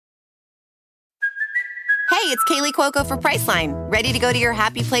it's Kaylee Cuoco for Priceline. Ready to go to your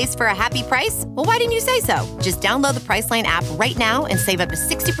happy place for a happy price? Well, why didn't you say so? Just download the Priceline app right now and save up to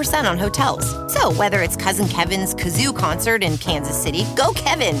 60% on hotels. So whether it's Cousin Kevin's Kazoo Concert in Kansas City, go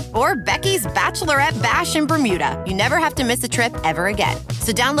Kevin, or Becky's Bachelorette Bash in Bermuda, you never have to miss a trip ever again.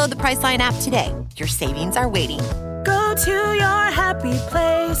 So download the Priceline app today. Your savings are waiting. Go to your happy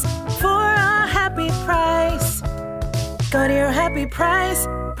place for a happy price. Go to your happy price,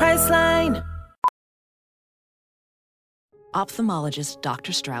 Priceline. Ophthalmologist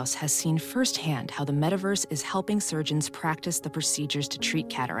Dr. Strauss has seen firsthand how the metaverse is helping surgeons practice the procedures to treat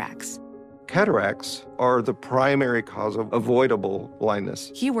cataracts. Cataracts are the primary cause of avoidable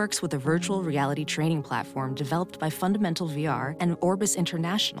blindness. He works with a virtual reality training platform developed by Fundamental VR and Orbis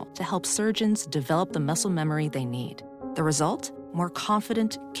International to help surgeons develop the muscle memory they need. The result? More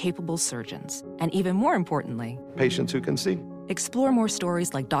confident, capable surgeons. And even more importantly, Patients who can see. explore more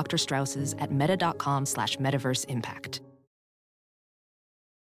stories like Dr. Strauss's at meta.com/metaverseimpact.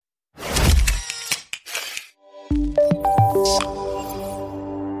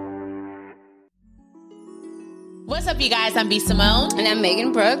 What's up, you guys? I'm B. Simone. And I'm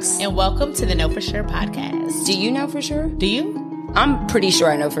Megan Brooks. And welcome to the Know For Sure podcast. Do you know for sure? Do you? I'm pretty sure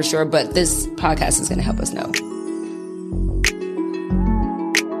I know for sure, but this podcast is going to help us know.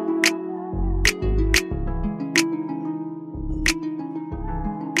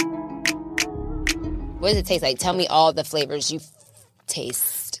 What does it taste like? Tell me all the flavors you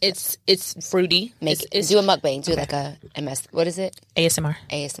taste. It's fruity. Do a mukbang. Do like a MS. What is it? ASMR.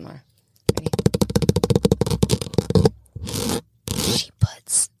 ASMR. Ready? She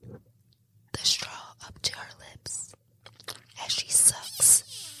puts the straw up to her lips as she sucks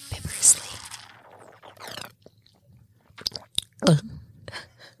vigorously.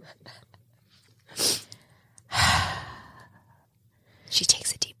 She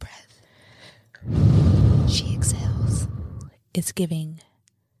takes a deep breath. She exhales. It's giving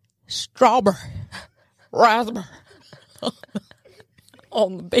strawberry, raspberry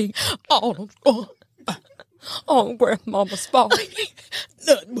on the beat, on grandmama's phone.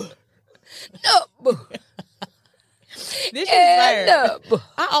 This is weird.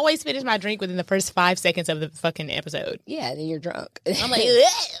 I always finish my drink within the first 5 seconds of the fucking episode. Yeah, then you're drunk. I'm like,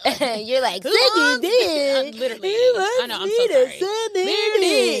 you're like, literally. I know. I'm so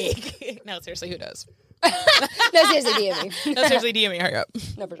sorry. No, seriously, who does? No, seriously, DM me. No, seriously, DM me. Hurry up.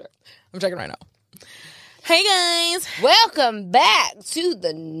 No, for sure. I'm checking right now. Hey, guys. Welcome back to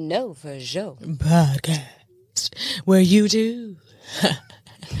the Know For Sure podcast, where you do.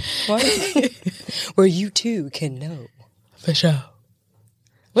 What? Where you too can know. For sure.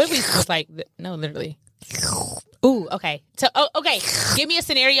 What if we just like, no, literally. Ooh, okay. So, okay. Give me a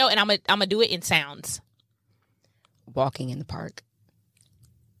scenario and I'm gonna do it in sounds. Walking in the park.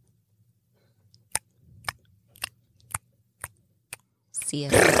 See ya.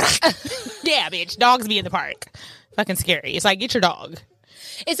 Yeah, bitch. Dogs be in the park. Fucking scary. It's like, get your dog.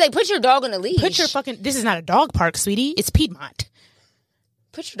 It's like, put your dog on a leash. This is not a dog park, sweetie. It's Piedmont.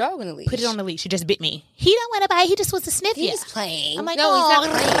 Put your dog on a leash. Put it on the leash. He just bit me. He don't want to bite. He just wants to sniff you. He's playing. I'm like, no, oh,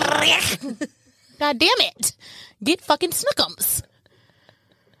 he's not playing. God damn it. Get fucking snookums.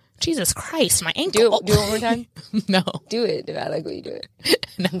 Jesus Christ, my ankle. Do it one more time? No. Do it. I like when you do it.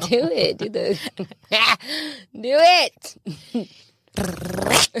 No. Do it. Do do it.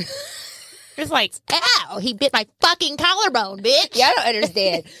 It's like, ow, he bit my fucking collarbone, bitch. Yeah, I don't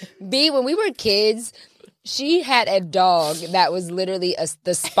understand. B, when we were kids, she had a dog that was literally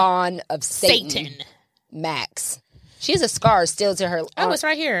the spawn of Satan. Max. She has a scar still to her. Oh, it's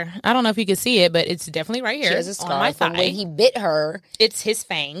right here. I don't know if you can see it, but it's definitely right here. She has a scar on my from thigh. when he bit her. It's his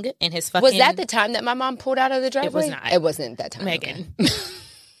fang and his fucking... Was that the time that my mom pulled out of the driveway? It was not. It wasn't that time. Megan. Okay.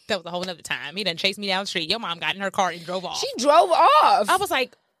 That was a whole nother time. He done chased me down the street. Your mom got in her car and drove off. She drove off. I was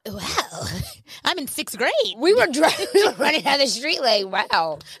like, wow, I'm in 6th grade. We were running down the street like,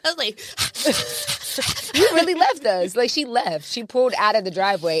 wow. I was like... You really left us. Like, she left. She pulled out of the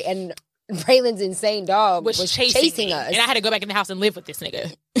driveway and Braylon's insane dog was chasing us. And I had to go back in the house and live with this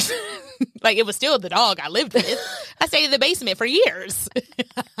nigga. Like, it was still the dog I lived with. I stayed in the basement for years.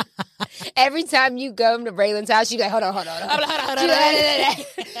 Every time you go to Braylon's house, she'd be like, hold on.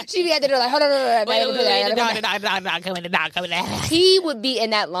 She'd be at the door like, hold on. The dog coming. He would be in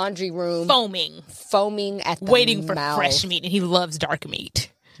that laundry room. Foaming at the waiting for mouth. fresh meat, and he loves dark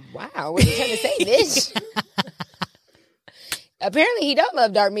meat. Wow, what are you trying to say, bitch? Apparently, he don't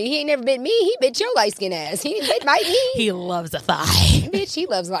love dark meat. He ain't never bit me. He bit your light skin ass. He didn't bite me. He loves a thigh. Bitch, he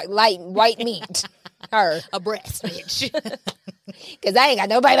loves like light white meat. Her. A breast, bitch. Because I ain't got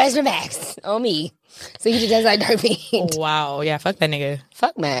nobody but Max on me. So he just does like dark pink. Wow. Yeah, fuck that nigga.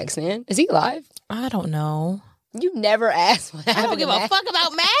 Fuck Max, man. Is he alive? I don't know. You never asked what I happened don't give to a Max. fuck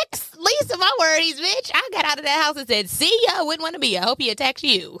about Max. Least of my worries, bitch. I got out of that house and said, see ya. Wouldn't want to be. I hope he attacks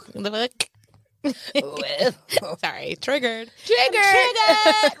you. The fuck? Sorry. Triggered.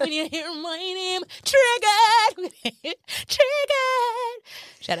 Triggered. When you hear my name. Triggered. Triggered.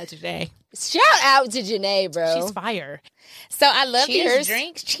 Shout out to Janae. Shout out to Janae, bro. She's fire. So I love Cheers. these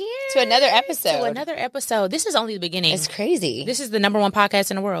drinks. Cheers. To another episode. To another episode. This is only the beginning. It's crazy. This is the #1 podcast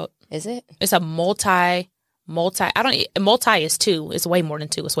in the world. Is it? It's a multi, multi is 2. It's way more than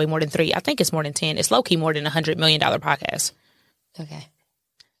 2. It's way more than 3. I think it's more than 10. It's low-key more than $100 million podcast. Okay.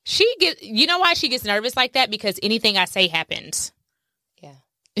 You know why she gets nervous like that? Because anything I say happens. Yeah.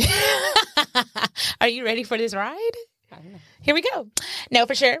 Are you ready for this ride? I don't know. Here we go. No,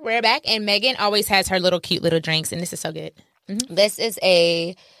 for sure. We're back. And Megan always has her little cute little drinks. And this is so good. Mm-hmm. This is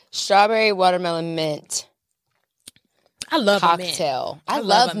a strawberry watermelon mint. I love cocktail. A mint. I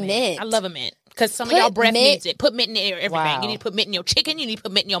love mint. I love a mint. Because some of y'all breath needs it. Put mint in everything. Wow. You need to put mint in your chicken. You need to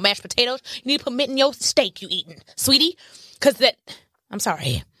put mint in your mashed potatoes. You need to put mint in your steak you eating. Sweetie. Because I'm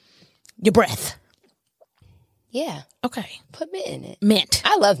sorry. Your breath. Yeah. Okay. Put mint in it. Mint.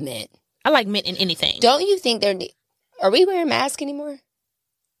 I love mint. I like mint in anything. Don't you think are we wearing masks anymore?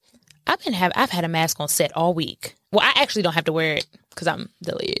 I've had a mask on set all week. Well, I actually don't have to wear it because I'm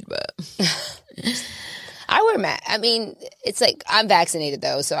the lead, but I wear mask. I mean, it's like I'm vaccinated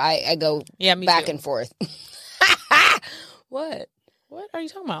though, so I go me back too. and forth. What? What are you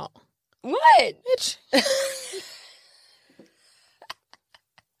talking about? What? Bitch.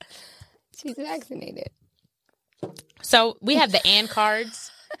 She's vaccinated. So we have the AND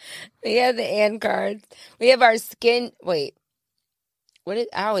cards. We have the AND cards. We have our skin. Wait. What is?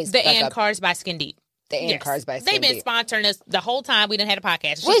 I always The fuck AND up. cards by Skin Deep. The AND cards by Skin They've been Deep. sponsoring us the whole time we done had a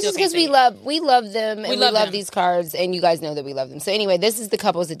podcast. Well, it's just because we love them and we love them. these cards, and you guys know that we love them. So anyway, this is the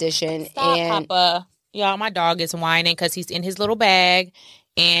couples edition. Stop, and Papa. Y'all, my dog is whining because he's in his little bag,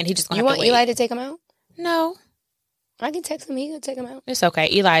 and he just gonna you have want to wait. Eli to take him out? No, I can text him. He can take him out. it's okay.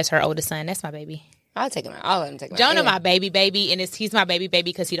 Eli is her oldest son. That's my baby. I'll take him out. I'll let him take him out. Jonah, Anyway. my baby, and he's my baby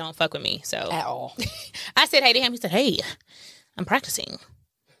because he don't fuck with me. So At all. I said hey to him. He said, "Hey, I'm practicing."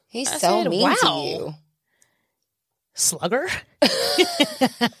 He's I so said, mean wow. to you. Slugger.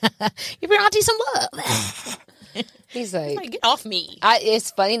 Give your auntie some love. He's like, Like, get off me.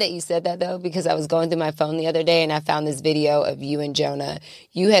 it's funny that you said that though, because I was going through my phone the other day and I found this video of you and Jonah.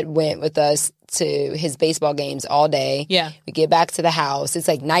 You had went with us to his baseball games all day. Yeah. We get back to the house. It's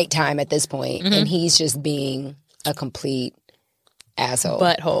like nighttime at this point, and he's just being a complete asshole.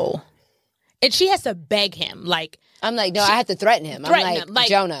 Butthole. And she has to beg him. Like, I'm like, no, I have to threaten him. Threaten I'm like, him. Like,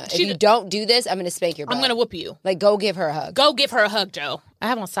 Jonah, if she- you don't do this, I'm going to spank your butt. I'm going to whoop you. Like, go give her a hug. Go give her a hug, Joe. I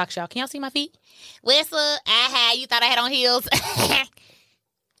have on socks, y'all. Can y'all see my feet? Whistle. Aha. You thought I had on heels?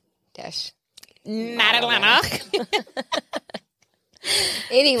 Dash. Not Atlanta.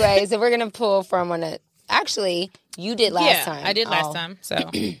 Anyway, so we're going to pull from one of... Actually, you did last time. I did last time.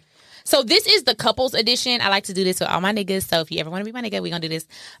 So this is the couples edition. I like to do this with all my niggas. So if you ever want to be my nigga, we're going to do this.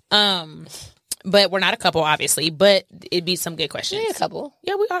 But we're not a couple, obviously. But it'd be some good questions. Yeah, a couple.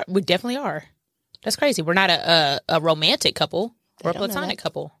 Yeah, we are. We definitely are. That's crazy. We're not a romantic couple. We're a don't know platonic that.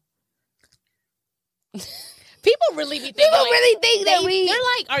 couple. People really be thinking. People like, really think that we... They're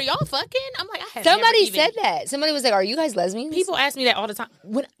like, are y'all fucking? I'm like, I have Somebody never even- said that. Somebody was like, are you guys lesbians? People ask me that all the time.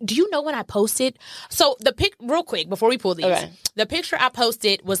 Do you know when I posted? So real quick, before we pull these, Okay. the picture I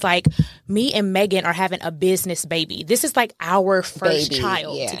posted was like, me and Megan are having a business baby. This is like our first Baby,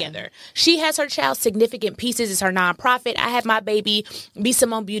 child yeah. together. She has her child, Significant Pieces is her nonprofit. I have my baby, Be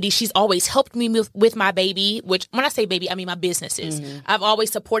Simone Beauty. She's always helped me with my baby, which when I say baby, I mean my businesses. Mm-hmm. I've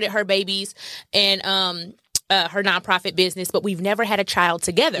always supported her babies and, her nonprofit business, but we've never had a child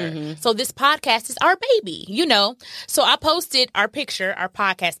together. Mm-hmm. So this podcast is our baby, you know. So I posted our picture, our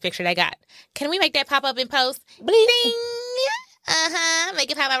podcast picture that got. Can we make that pop up in post? Bling. Ding.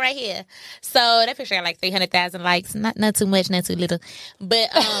 Make it pop up right here. So that picture got like 300,000 likes. Not too much, not too little. But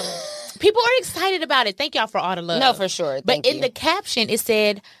people are excited about it. Thank y'all for all the love. No, for sure. But Thank in you. the caption, it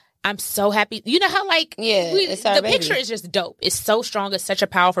said, I'm so happy. You know how it's our the baby. picture is just dope. It's so strong. It's such a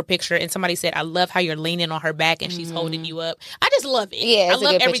powerful picture. And somebody said, I love how you're leaning on her back and she's holding you up. I just love it. Yeah, I it's a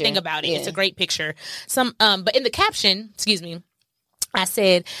love good everything picture. about it. Yeah. It's a great picture. But in the caption, excuse me, I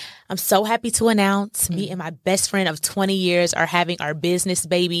said, I'm so happy to announce me and my best friend of 20 years are having our business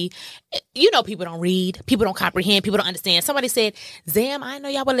baby. You know, people don't read. People don't comprehend. People don't understand. Somebody said, Zam, I know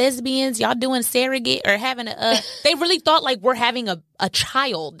y'all were lesbians. Y'all doing surrogate or having they really thought like we're having a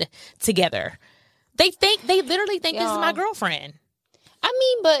child together. They literally think this is my girlfriend. I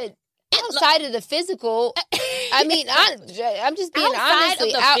mean, but outside of the physical, I mean, I'm just being outside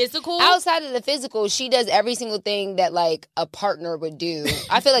honestly, of the physical, outside of the physical, she does every single thing that like a partner would do.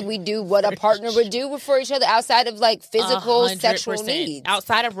 I feel like we do what a partner would do for each other outside of like physical 100%. sexual needs.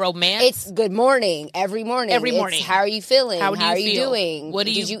 Outside of romance, it's good morning every morning. It's, how are you feeling? How are you doing? What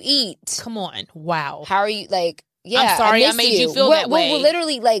did you eat? Come on, wow. How are you? Like, yeah, I'm sorry, I made you feel that way. We'll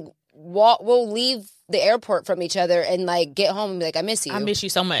literally like we'll leave the airport from each other and like get home and be like, I miss you. I miss you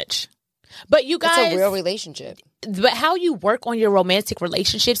so much. But you guys, it's a real relationship. But how you work on your romantic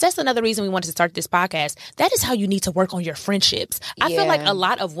relationships, that's another reason we wanted to start this podcast. That is how you need to work on your friendships. I feel like a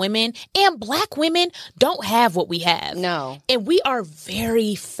lot of women and Black women don't have what we have. No. And we are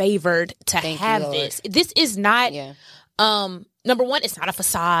very favored to have this. This is not, number one, it's not a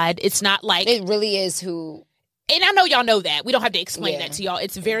facade. It's not like. It really is who. And I know y'all know that. We don't have to explain that to y'all.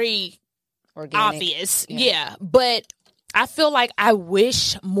 It's very organic. Obvious. Yeah. But I feel like I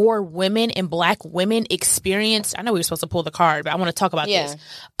wish more women and Black women experience. I know we were supposed to pull the card, but I want to talk about this.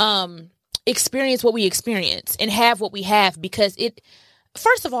 Experience what we experience and have what we have, because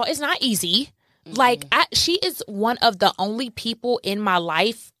first of all, it's not easy. Mm-hmm. Like she is one of the only people in my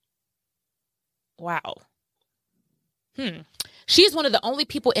life. Wow. She is one of the only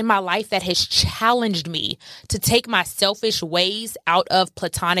people in my life that has challenged me to take my selfish ways out of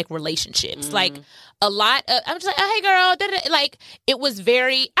platonic relationships. Like a lot of, I'm just like, oh, hey girl, da-da-da. Like it was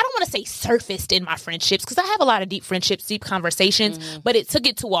very, I don't want to say surfaced in my friendships, because I have a lot of deep friendships, deep conversations, but it took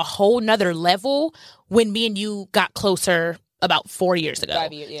it to a whole nother level when me and you got closer about 4 years ago.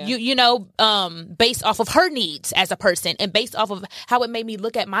 5 years, yeah. You know, based off of her needs as a person and based off of how it made me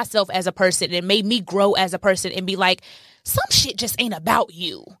look at myself as a person and made me grow as a person and be like, some shit just ain't about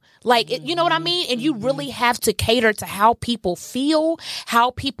you. Like, you know what I mean? And you really have to cater to how people feel, how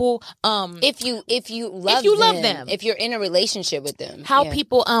people, if you love them, if you're in a relationship with them, how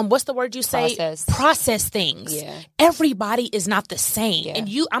people, what's the word you say? Process things. Yeah. Everybody is not the same. Yeah. And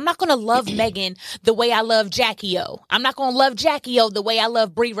I'm not going to love Megan the way I love Jackie O. I'm not going to love Jackie O the way I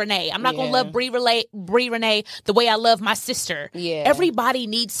love Brie Renee. I'm not going to love Brie Renee the way I love my sister. Yeah. Everybody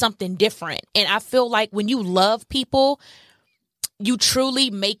needs something different. And I feel like when you love people, you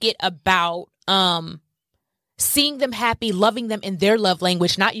truly make it about seeing them happy, loving them in their love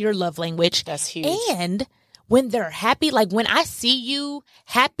language, not your love language. That's huge. And when they're happy, like when I see you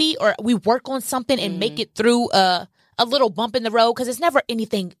happy or we work on something and make it through a little bump in the road, because it's never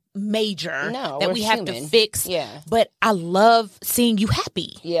anything major that we have to fix. Yeah. But I love seeing you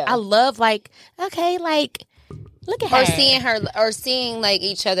happy. Yeah. I love like, okay, like, look at her. Or seeing like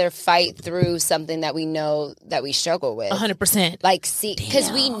each other fight through something that we know that we struggle with. 100%. Like, see,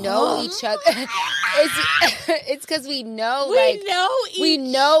 because we know each other. It's because we know, we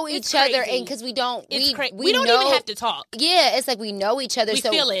know each other, and because we don't, we don't even have to talk. Yeah, it's like we know each other. We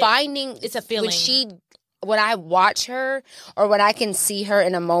feel it. It's a feeling. When I watch her, or when I can see her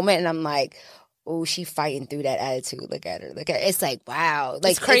in a moment, and I'm like, oh, she fighting through that attitude. Look at her. It's like, wow.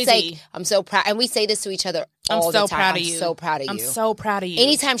 Like, it's crazy. It's like, I'm so proud. And we say this to each other all the time. I'm so proud of you. I'm so proud of you.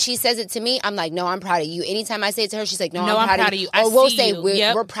 Anytime she says it to me, I'm like, no, I'm proud of you. Anytime I say it to her, she's like, no, I'm proud of you. Or we'll say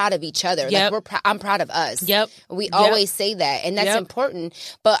we're proud of each other. Yep. Like, I'm proud of us. Yep. We always say that. And that's important.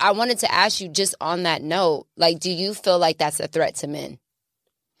 But I wanted to ask you, just on that note, like, do you feel like that's a threat to men?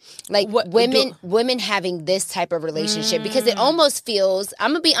 Like women having this type of relationship, because it almost feels,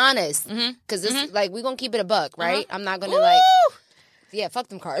 I'm gonna be honest, because this like, we're gonna keep it a buck, right? I'm not gonna fuck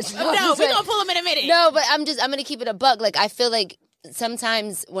them cards. No, we're gonna pull them in a minute. No, but I'm gonna keep it a buck. Like, I feel like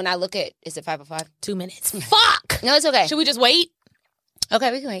sometimes when I look at, is it 5:05? 2 minutes. Fuck. No, it's okay. Should we just wait?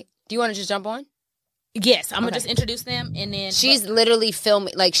 Okay, we can wait. Do you want to just jump on? Yes, I'm gonna just introduce them, and then she's literally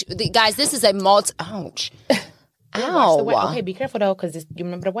filming. Like, guys, this is a ouch. Ow. Okay, be careful though, because you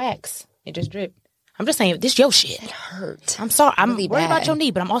remember the wax. It just dripped. I'm just saying, this your shit. It hurt. I'm sorry. I'm really worried about your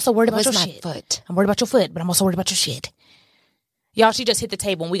knee, but I'm also worried about your shit. Foot? I'm worried about your foot, but I'm also worried about your shit. Y'all, she just hit the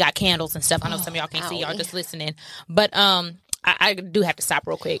table and we got candles and stuff. I know some of y'all can't see. Y'all just listening. But I do have to stop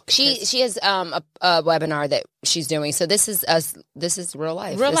real quick. She has a webinar that she's doing. So this is us. This is real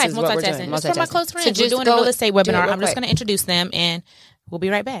life. Real life, multitasking. It's for my close friends. We're doing a real estate webinar. I'm just going to introduce them and we'll be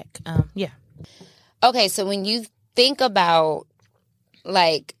right back. Yeah. Okay, so when you think about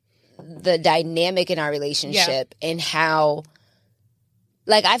like the dynamic in our relationship and how,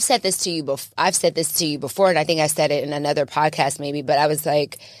 like, I've said this to you before, and I think I said it in another podcast maybe, but I was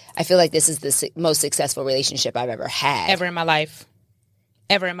like, I feel like this is the most successful relationship I've ever had. Ever in my life.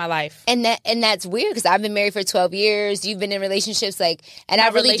 And that's weird, because I've been married for 12 years. You've been in relationships, like, and my I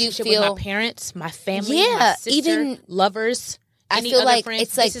really do feel with my parents, my family, my sister, lovers. I feel like friends.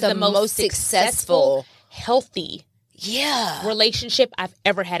 It's like the most successful, healthy relationship I've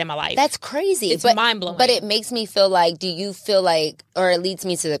ever had in my life. That's crazy. It's mind-blowing. But it makes me feel like, do you feel like, or it leads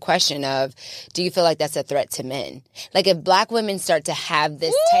me to the question of, do you feel like that's a threat to men? Like if black women start to have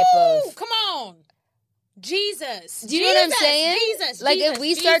this type of... Come on. Jesus. Do you know what I'm saying? Jesus. Like if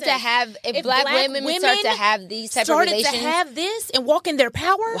we start to have, if black women start to have these type of relations... started to have this and walk in their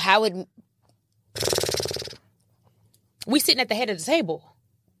power... How would... We sitting at the head of the table.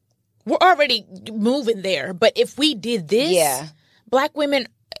 We're already moving there. But if we did this, black women,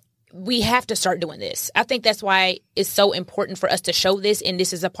 we have to start doing this. I think that's why it's so important for us to show this, and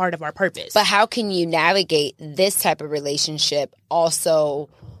this is a part of our purpose. But how can you navigate this type of relationship also?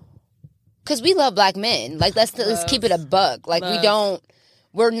 Because we love black men. Like, let's keep it a buck. Like,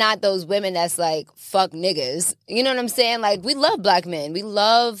 we're not those women that's like, fuck niggas. You know what I'm saying? Like, we love black men. We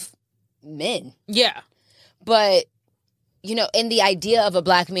love men. Yeah. But... You know, in the idea of a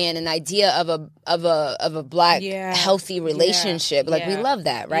black man, an idea of a black healthy relationship, like we love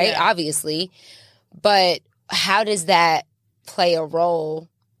that, right? Yeah. Obviously, but how does that play a role?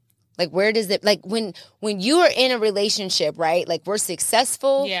 Like, where does it? Like when you are in a relationship, right? Like we're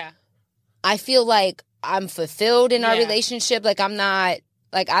successful. Yeah, I feel like I'm fulfilled in our relationship. Like I'm not.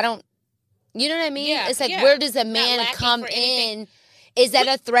 Like I don't. You know what I mean? Yeah, it's like where does a man come in? Is that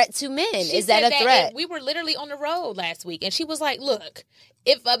a threat to men? Is that a threat? We were literally on the road last week, and she was like, look,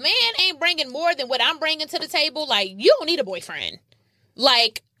 if a man ain't bringing more than what I'm bringing to the table, like, you don't need a boyfriend.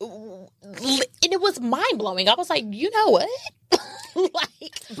 Like, and it was mind-blowing. I was like, you know what?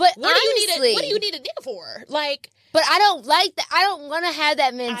 Like, but what do you need a nigga for? Like... But I don't like that. I don't want to have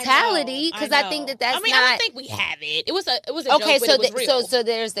that mentality because I think that's not... I don't think we have it. It was a joke, but it was real. So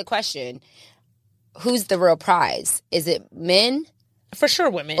there's the question. Who's the real prize? Is it men? For sure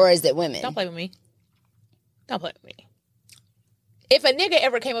women. Or is it women? Don't play with me. Don't play with me. If a nigga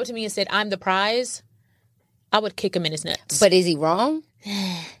ever came up to me and said, I'm the prize, I would kick him in his nuts. But is he wrong?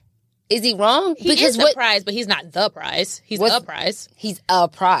 Is he wrong? He is the prize, but he's not the prize. He's a prize. He's a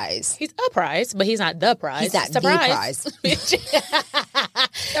prize. He's a prize, but he's not the prize. He's not the prize. He's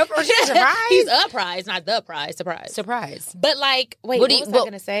a prize, not the prize. Surprise. But like, wait, what was I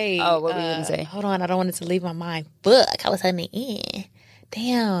going to say? Oh, what were you going to say? Hold on, I don't want it to leave my mind. Fuck, I was on the end.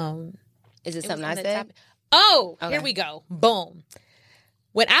 Damn. Is it something I said? Oh, okay. Here we go. Boom.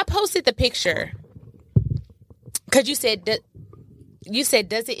 When I posted the picture, because you said, does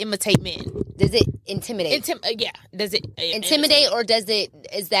it imitate men? Does it intimidate? Yeah. Does it intimidate or does it,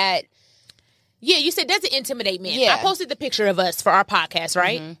 is that? Yeah, you said, does it intimidate men? Yeah. I posted the picture of us for our podcast,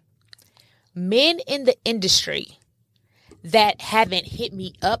 right? Mm-hmm. Men in the industry that haven't hit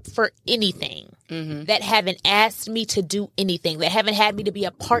me up for anything, that haven't asked me to do anything, that haven't had me to be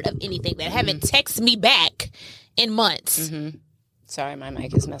a part of anything, that haven't texted me back in months. Sorry, my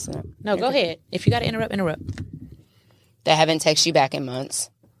mic is messing up. No, go ahead. If you got to interrupt. That haven't texted you back in months.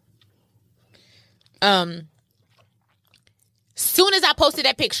 Soon as I posted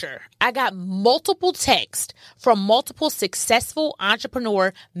that picture, I got multiple texts from multiple successful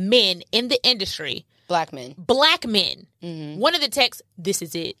entrepreneur men in the industry. Black men. One of the texts, this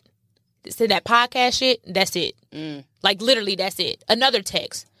is it. Said that podcast shit, that's it. Like literally, that's it. Another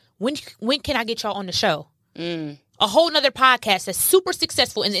text, when can I get y'all on the show? A whole nother podcast that's super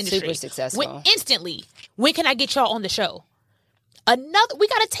successful in the industry. Super successful. Instantly, when can I get y'all on the show? We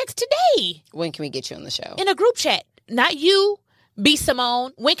got a text today. When can we get you on the show? In a group chat. Not you, B.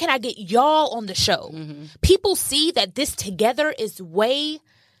 Simone. When can I get y'all on the show? People see that this together is way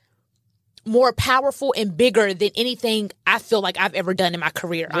more powerful and bigger than anything I feel like I've ever done in my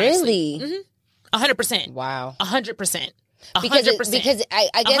career. Honestly. Really? 100%. Wow. 100%. Because I guess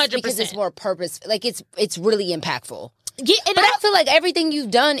 100%. Because it's more purpose. Like it's really impactful. Yeah, but I feel like everything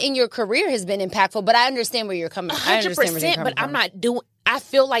you've done in your career has been impactful. But I understand where you're coming. 100%. But I'm not doing. I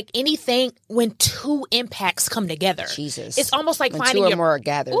feel like anything when two impacts come together. Jesus, it's almost like when finding two or more are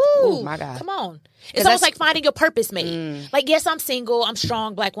gathered. Ooh, my God! Come on. It's almost like finding your purpose mate. Like, yes, I'm single. I'm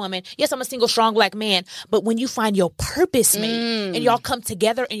strong black woman. Yes, I'm a single, strong black man. But when you find your purpose mate and y'all come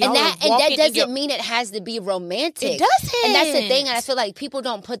together and y'all that doesn't mean it has to be romantic. It doesn't. And that's the thing. And I feel like people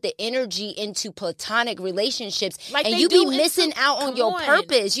don't put the energy into platonic relationships. Like and you be missing out on your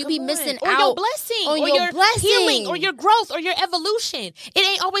purpose. You be missing out on your blessing, on your blessing, healing, or your growth, or your evolution. It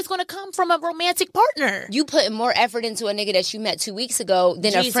ain't always going to come from a romantic partner. You putting more effort into a nigga that you met 2 weeks ago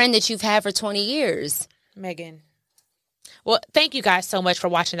than a friend that you've had for 20 years. Megan. Well, thank you guys so much for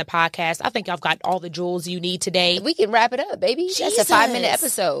watching the podcast. I think y'all got all the jewels you need today. We can wrap it up, baby. Jesus. That's a 5-minute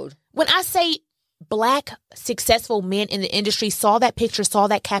episode. When I say Black successful men in the industry saw that picture, saw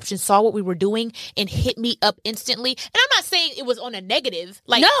that caption, saw what we were doing, and hit me up instantly. And I'm not saying it was on a negative.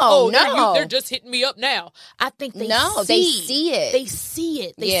 Like, they're just hitting me up now. I think they see it. They see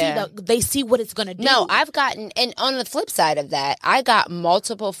it. They see what it's going to do. No, I've gotten, and on the flip side of that, I got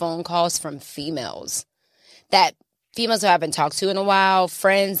multiple phone calls from females who I haven't talked to in a while,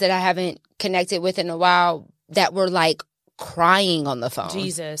 friends that I haven't connected with in a while, that were like crying on the phone.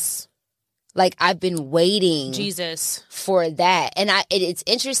 Jesus. Like, I've been waiting for that. And it's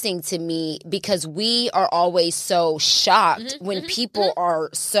interesting to me because we are always so shocked when people are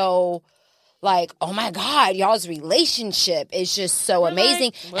so like, oh my God, y'all's relationship is just so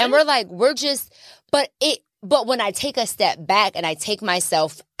amazing. Like, and we're like, but when I take a step back and I take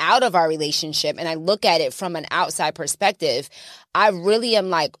myself out of our relationship and I look at it from an outside perspective, I really am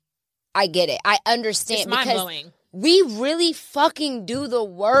like, I get it. I understand. It's mind-blowing. We really fucking do the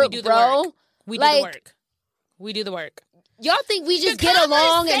work, bro. We do the work. We do the work. Y'all think we just get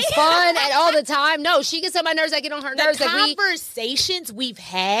along and fun and all the time? No, she gets on my nerves, I get on her nerves. The conversations we've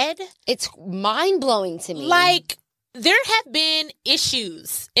had. It's mind-blowing to me. Like, there have been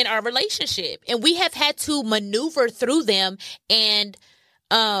issues in our relationship, and we have had to maneuver through them and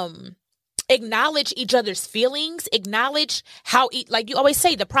acknowledge each other's feelings, acknowledge how, like you always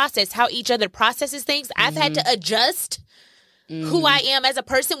say, the process, how each other processes things. I've had to adjust who I am as a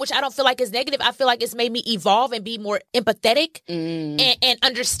person, which I don't feel like is negative. I feel like it's made me evolve and be more empathetic and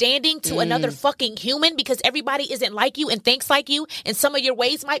understanding to another fucking human, because everybody isn't like you and thinks like you, and some of your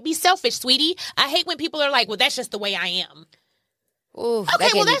ways might be selfish, sweetie. I hate when people are like, well, that's just the way I am. Ooh, okay,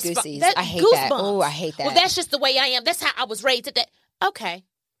 well, that's goosies. I hate that. Oh, I hate that. Well, that's just the way I am. That's how I was raised. Okay.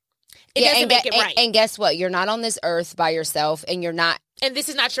 It doesn't make it right. And guess what? You're not on this earth by yourself, and you're not. And this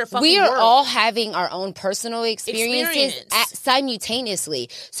is not your fucking We are world. all having our own personal experiences simultaneously.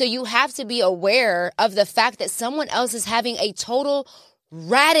 So you have to be aware of the fact that someone else is having a total,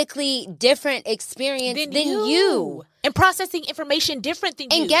 radically different experience than you. And processing information different than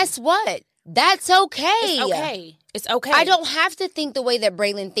you. And guess what? That's okay. It's okay. It's okay. I don't have to think the way that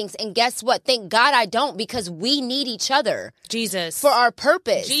Braylon thinks. And guess what? Thank God I don't, because we need each other. Jesus. For our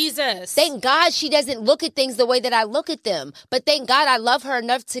purpose. Jesus. Thank God she doesn't look at things the way that I look at them. But thank God I love her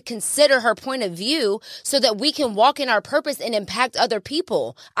enough to consider her point of view so that we can walk in our purpose and impact other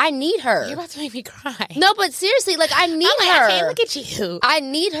people. I need her. You're about to make me cry. No, but seriously, like, I need her. I can't look at you. I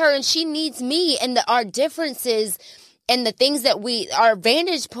need her, and she needs me. And our differences and the things that our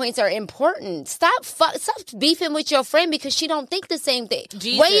vantage points are important. Stop beefing with your friend because she don't think the same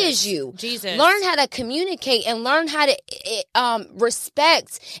way as you. Jesus. Learn how to communicate and learn how to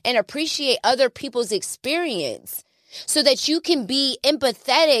respect and appreciate other people's experience, so that you can be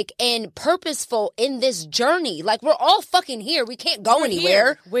empathetic and purposeful in this journey. Like, we're all fucking here. We can't go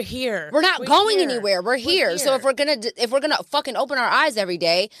anywhere. We're here. We're not going anywhere. We're here. So if we're gonna fucking open our eyes every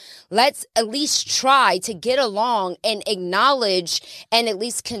day, let's at least try to get along and acknowledge and at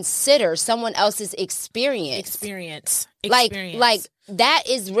least consider someone else's experience. Like that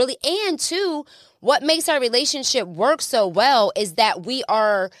is really, and two, what makes our relationship work so well is that we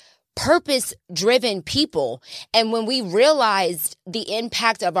are purpose-driven people. And when we realized the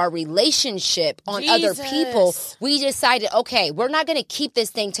impact of our relationship on other people, we decided, okay, we're not going to keep this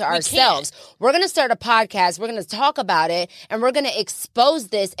thing to ourselves. We're going to start a podcast. We're going to talk about it, and we're going to expose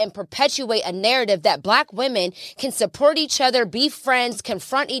this and perpetuate a narrative that Black women can support each other, be friends,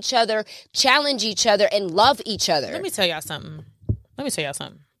 confront each other, challenge each other, and love each other. Let me tell y'all something.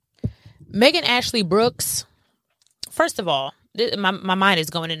 Megan Ashley Brooks, first of all, my mind is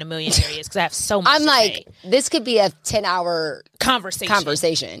going in a million areas because I have so much to say. This could be a 10-hour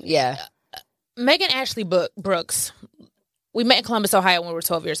conversation. Yeah. Megan Ashley Brooks, we met in Columbus, Ohio when we were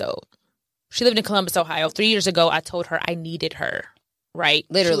 12 years old. She lived in Columbus, Ohio. 3 years ago, I told her I needed her, right?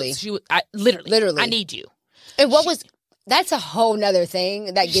 Literally. Literally. I need you. And that's a whole nother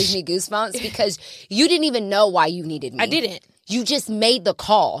thing that gives me goosebumps, because you didn't even know why you needed me. I didn't. You just made the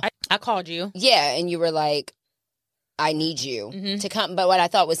call. I called you. Yeah, and you were like, I need you to come. But what I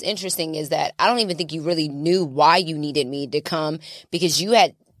thought was interesting is that I don't even think you really knew why you needed me to come, because you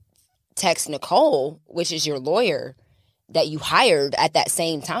had text Nicole, which is your lawyer, that you hired at that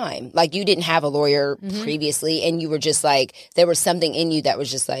same time. Like, you didn't have a lawyer previously, and you were just like, there was something in you that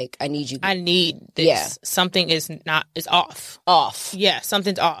was just like, I need you. I need this. Yeah. Something is off. Yeah,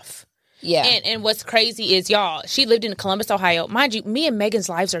 something's off. Yeah. And what's crazy is, y'all, she lived in Columbus, Ohio. Mind you, me and Megan's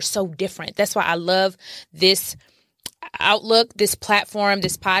lives are so different. That's why I love this outlook, this platform,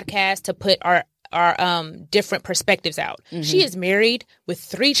 this podcast, to put our different perspectives out. She is married with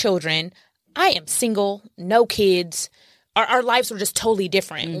 3 children. I am single, no kids. our lives were just totally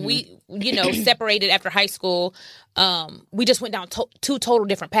different. When we, separated after high school, we just went down two total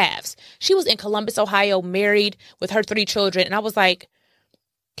different paths. She was in Columbus, Ohio, married with her 3 children. And I was like,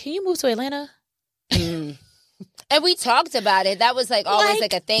 can you move to Atlanta? And we talked about it. That was like always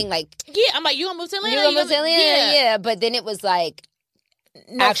like a thing. Like, yeah, I'm like, you gonna move to Atlanta? You gonna move to Atlanta? Yeah. But then it was like,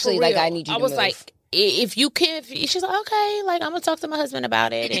 no, actually, like, I need you to move. I was like, if you can, she's like, okay, like, I'm gonna talk to my husband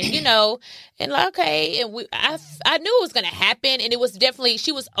about it, and and like, okay, and I knew it was gonna happen, and it was definitely,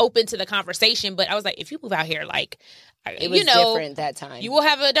 she was open to the conversation, but I was like, if you move out here, like, it was different that time. You will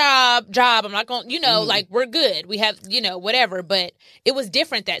have a job. I'm not going, like, we're good. We have, whatever, but it was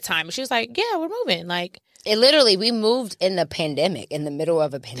different that time. And she was like, yeah, we're moving, like. It literally, we moved in the pandemic, in the middle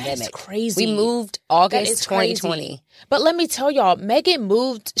of a pandemic. That's crazy. We moved August 2020. Crazy. But let me tell y'all, Megan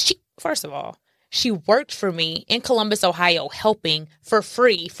moved, first of all, she worked for me in Columbus, Ohio, helping for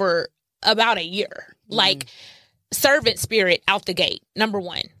free for about a year. Like, servant spirit out the gate, number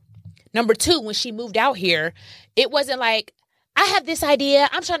 1. Number 2, when she moved out here, it wasn't like, I have this idea,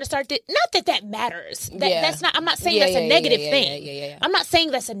 I'm trying to start this. Not that matters. That's not, I'm not saying that's a negative thing. Yeah. I'm not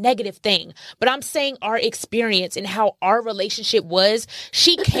saying that's a negative thing, but I'm saying our experience and how our relationship was.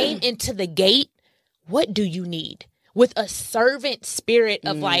 She came into the gate, what do you need? With a servant spirit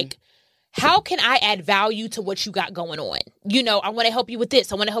of like, how can I add value to what you got going on? I want to help you with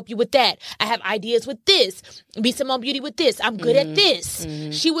this. I want to help you with that. I have ideas with this. Be Simone Beauty with this. I'm good at this.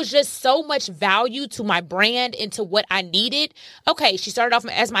 She was just so much value to my brand and to what I needed. Okay, she started off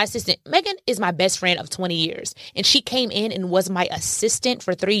as my assistant. Megan is my best friend of 20 years. And she came in and was my assistant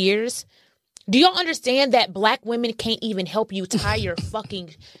for 3 years. Do y'all understand that Black women can't even help you tie your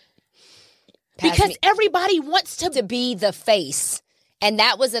fucking... Because everybody wants to be the face. And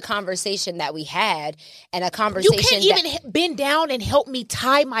that was a conversation that we had, and a conversation. You can't even bend down and help me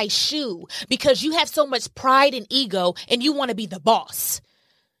tie my shoe because you have so much pride and ego and you want to be the boss.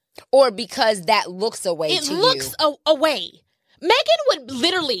 Or because that looks away to you. It looks away. Megan would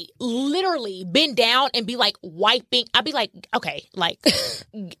literally bend down and be like wiping. I'd be like, okay, like,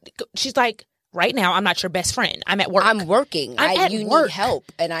 she's like, right now, I'm not your best friend. I'm at work. I'm working. You need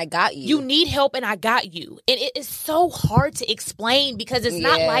help, and I got you. You need help, and I got you. And it is so hard to explain because it's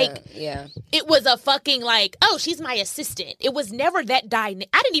not like it was a fucking like, oh, she's my assistant. It was never that dynamic.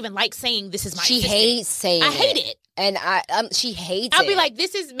 I didn't even like saying this is my assistant. She hates saying it. I hate it. And she hates I'll be like,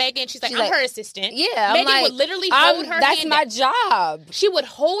 this is Megan. She's like, I'm her assistant. Yeah. Megan would literally hold her hand That's my job. She would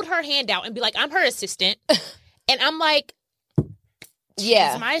hold her hand out and be like, I'm her assistant. And I'm like,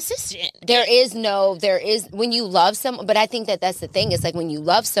 she's my assistant. There is when you love someone, but I think that's the thing. It's like when you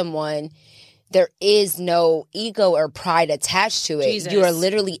love someone, there is no ego or pride attached to it. Jesus. You are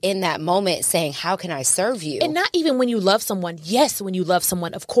literally in that moment saying, how can I serve you? And not even when you love someone. Yes, when you love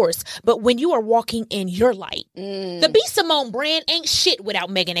someone, of course. But when you are walking in your light. The Be Simone brand ain't shit without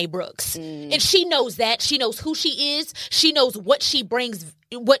Megan A. Brooks. And she knows that. She knows who she is. She knows what she brings,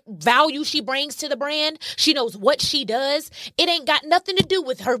 what value she brings to the brand. She knows what she does. It ain't got nothing to do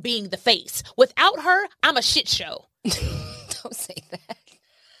with her being the face. Without her, I'm a shit show. Don't say that.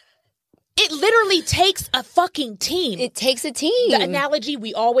 It literally takes a fucking team. It takes a team. The analogy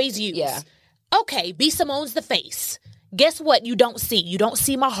we always use. Yeah. Okay, B. Simone's the face. Guess what you don't see? You don't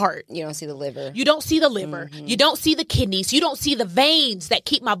see my heart. You don't see the liver. You don't see the liver. You don't see the kidneys. You don't see the veins that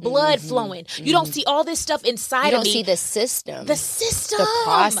keep my blood flowing. You don't see all this stuff inside of me. You don't see the system. The system. The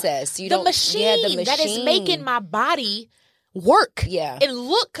process. The machine that is making my body work. Yeah. And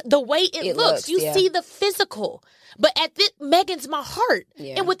look the way it looks. You see the physical. But Megan's my heart.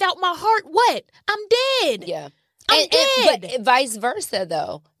 Yeah. And without my heart, what? I'm dead. Yeah. I'm dead. But vice versa,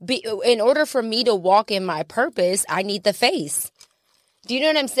 though. In order for me to walk in my purpose, I need the face. Do you know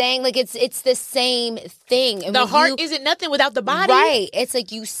what I'm saying? Like, it's the same thing. And the heart isn't nothing without the body. Right. It's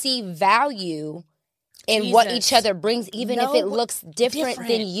like you see value in what each other brings, even if it looks different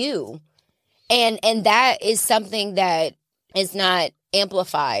than you. And that is something that is not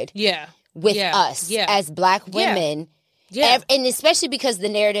amplified. Yeah. With us as Black women. Yeah. And especially because the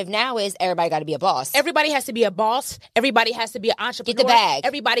narrative now is everybody got to be a boss. Everybody has to be a boss. Everybody has to be an entrepreneur. Get the bag.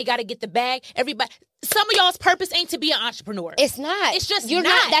 Everybody got to get the bag. Some of y'all's purpose ain't to be an entrepreneur. It's not. It's just you're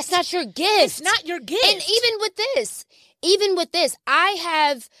not. That's not your gift. It's not your gift. And even with this,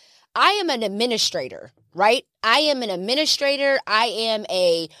 I am an administrator, right? I am an administrator. I am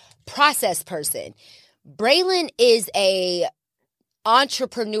a process person. Braylon is a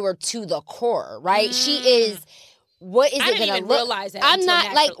entrepreneur to the core, right? She is. What is it going to look? Realize that I'm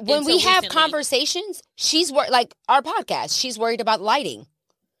not like when we have conversations. She's like our podcast. She's worried about lighting.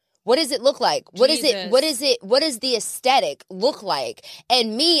 What does it look like? What is the aesthetic look like?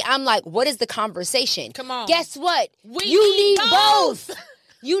 And me, I'm like, what is the conversation? Come on. Guess what? You need both.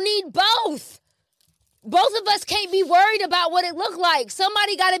 You need both. Both of us can't be worried about what it looked like.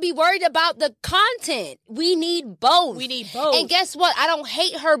 Somebody got to be worried about the content. We need both. And guess what? I don't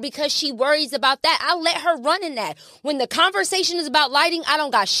hate her because she worries about that. I'll let her run in that. When the conversation is about lighting, I don't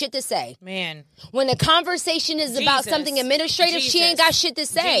got shit to say. Man. When the conversation is about something administrative, she ain't got shit to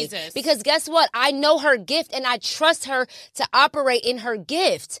say. Because guess what? I know her gift and I trust her to operate in her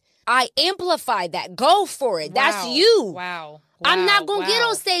gift. I amplify that. Go for it. Wow. That's you. Wow. I'm not going to get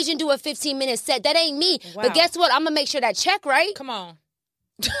on stage and do a 15-minute set. That ain't me. Wow. But guess what? I'm going to make sure that check right. Come on.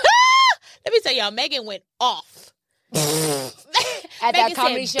 Let me tell y'all, Megan went off. At that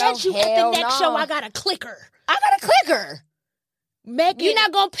comedy show? Bet you at the next show I got a clicker. Megan, you're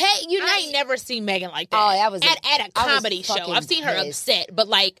not going to pay. I ain't never seen Megan like that. Oh, that was at a comedy show. I've seen her upset, but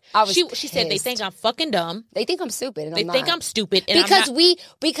like she said they think I'm fucking dumb. They think I'm stupid. And they think I'm stupid. And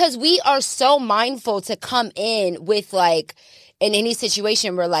because we are so mindful to come in with like, in any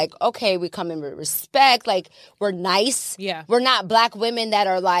situation, we're like, okay, we come in with respect. Like, we're nice. Yeah. We're not black women that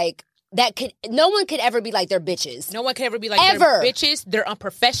are like, no one could ever be like they're bitches. No one could ever be like they're bitches. They're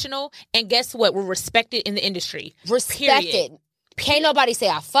unprofessional. And guess what? We're respected in the industry. Respected. Period. Can't nobody say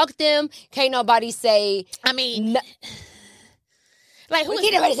I fucked them. Can't nobody say. I mean, like who?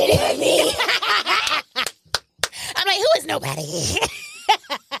 Can't nobody say that me. I'm like, who is nobody?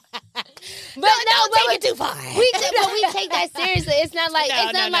 But don't take it too far. We take that seriously. It's not like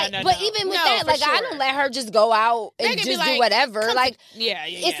But even with that, like I don't let her just go out and just do whatever. Like yeah.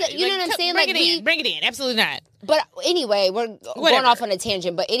 You know what I'm saying? Bring it in. Absolutely not. But anyway, we're going off on a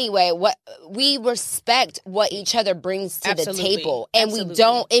tangent. But anyway, we respect what each other brings to the table, and we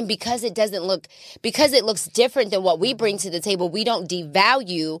don't. And because it looks different than what we bring to the table, we don't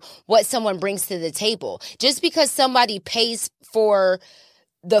devalue what someone brings to the table. Just because somebody pays for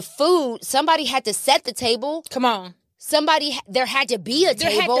the food, somebody had to set the table. Come on. There had to be a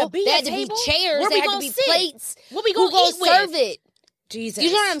table. There had to be chairs. There had to be plates. What we gonna eat with? Serve it? Jesus.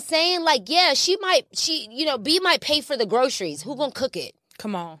 You know what I'm saying? Like, yeah, B might pay for the groceries. Who gonna cook it?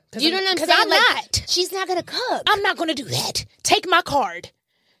 Come on. You know what I'm saying? I'm not. She's not gonna cook. I'm not gonna do that. Take my card.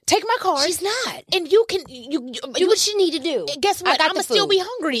 She's not. And you can do what you need to do. Guess what? I'm gonna still be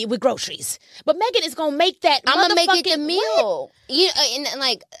hungry with groceries. But Megan is gonna make that. I'm gonna make it the meal. And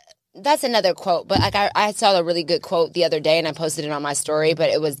like that's another quote. But like I saw a really good quote the other day, and I posted it on my story. But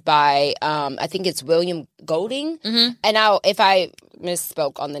it was by I think it's William Golding. Mm-hmm. And if I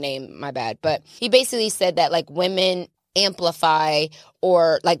misspoke on the name, my bad. But he basically said that like women amplify,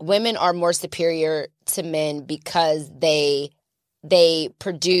 or like women are more superior to men because they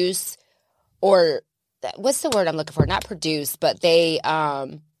produce, or what's the word I'm looking for? Not produce, but they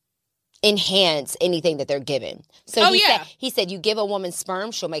enhance anything that they're given. So he said you give a woman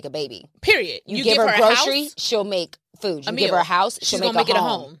sperm, she'll make a baby. Period. You give her groceries, she'll make food. You give her a house, she'll make it a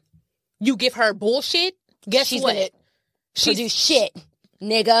home. You give her bullshit, guess she's what? Gonna produce shit,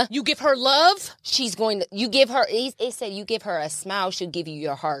 nigga. You give her love, she's going to. You give her. It said you give her a smile, she'll give you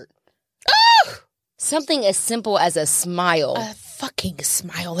your heart. Something as simple as a smile. A fucking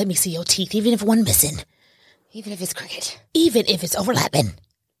smile. Let me see your teeth, even if one missing. Even if it's crooked. Even if it's overlapping.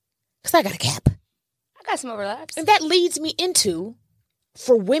 Because I got a cap. I got some overlaps. And that leads me into,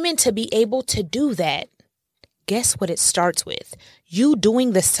 for women to be able to do that, guess what it starts with? You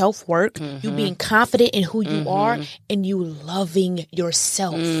doing the self-work, you being confident in who you are, and you loving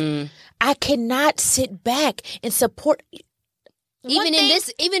yourself. I cannot sit back and support... Even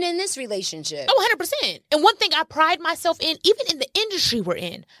in this relationship. Oh, 100%. And one thing I pride myself in, even in the industry we're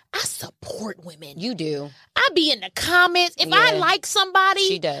in, I support women. You do. I be in the comments. If I like somebody,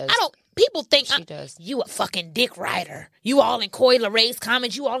 she does. People think she does. You a fucking dick rider. You all in Coi Le'Rae's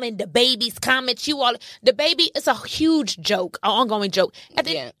comments. You all in the baby's comments. The baby. It's a huge joke, an ongoing joke.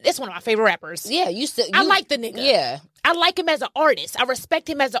 It's one of my favorite rappers. Yeah, I like the nigga. Yeah. I like him as an artist. I respect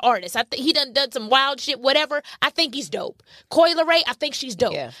him as an artist. I think he done some wild shit, whatever. I think he's dope. Coi Le'Rae, I think she's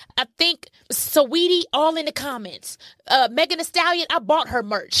dope. Yeah. I think Saweetie, all in the comments. Megan Thee Stallion, I bought her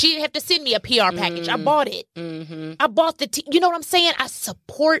merch. She didn't have to send me a PR package. I bought it. I bought you know what I'm saying? I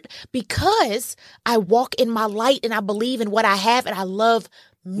support because I walk in my light and I believe in what I have and I love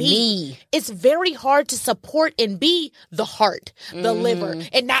me. It's very hard to support and be the heart, the liver,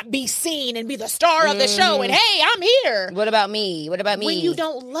 and not be seen and be the star of the show. And hey, I'm here. What about me? When you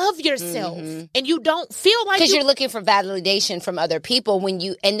don't love yourself and you don't feel like because you're looking for validation from other people.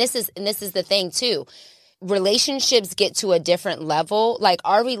 And this is the thing too. Relationships get to a different level. Like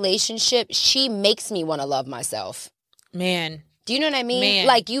our relationship, she makes me want to love myself. Man. Do you know what I mean? Man.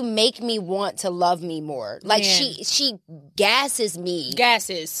 Like, you make me want to love me more. Like, she gasses me.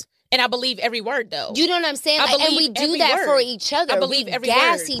 Gasses. And I believe every word, though. You know what I'm saying? Like, and we do that word. for each other. I believe we every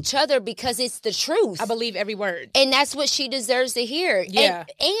gas word. each other because it's the truth. I believe every word. And that's what she deserves to hear. Yeah.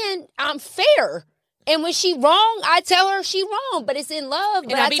 And I'm fair. And when she wrong, I tell her she wrong. But it's in love.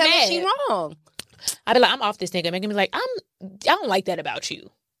 But I tell her she wrong. I be like, I'm off this nigga. Making me like, I don't like that about you.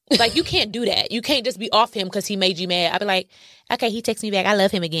 Like, you can't do that. You can't just be off him because he made you mad. I be like, okay, he texts me back. I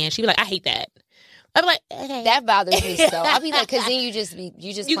love him again. She be like, I hate that. I be like, okay. That bothers me so. I be like, because then you just you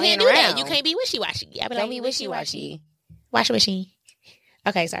playing can't do around. that. You can't be wishy-washy. I be Don't like, be wishy-washy. Washing machine.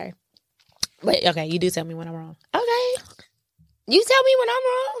 Okay, sorry. But, okay, you do tell me when I'm wrong. Okay. You tell me when I'm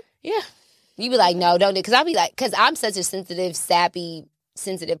wrong? Yeah. You be like, no, don't do it. Because I'll be like, because I'm such a sensitive, sappy,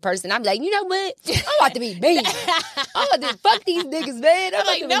 sensitive person. I'm like, you know what? I'm about to be mean. I'm about to fuck these niggas, man. I'm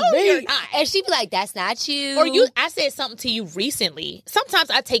like, about to no, be mean. you're not. And she be like, that's not you. Or I said something to you recently. Sometimes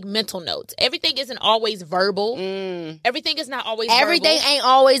I take mental notes. Everything isn't always verbal. Everything is not always Everything verbal. ain't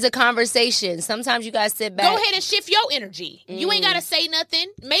always a conversation. Sometimes you got to sit back. Go ahead and shift your energy. You ain't got to say nothing.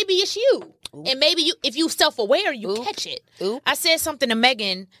 Maybe it's you. Ooh. And maybe if you self-aware, you catch it. Ooh. I said something to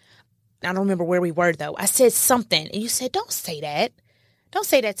Megan. I don't remember where we were, though. I said something, and you said, don't say that. Don't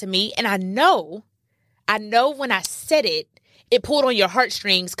say that to me. And I know when I said it, it pulled on your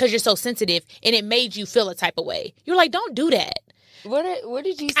heartstrings because you're so sensitive, and it made you feel a type of way. You're like, don't do that. What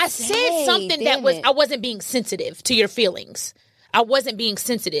did you say? I said something I wasn't being sensitive to your feelings. I wasn't being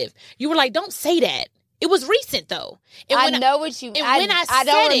sensitive. You were like, don't say that. It was recent, though. And I know what you... And when I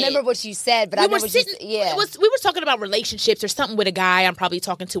don't remember what you said, but I know what you said. Yeah. We were talking about relationships or something with a guy I'm probably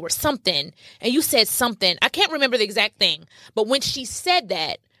talking to or something, and you said something. I can't remember the exact thing, but when she said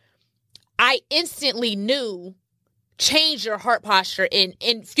that, I instantly knew, change your heart posture and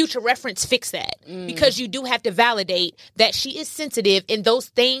in future reference, fix that. Because you do have to validate that she is sensitive in those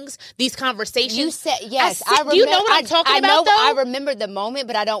things, these conversations. You said, yes. I remember, do you know what I'm talking about, though? I remember the moment,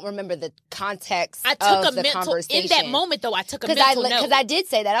 but I don't remember the context of the conversation. In that moment, though, I took a mental note. Because I did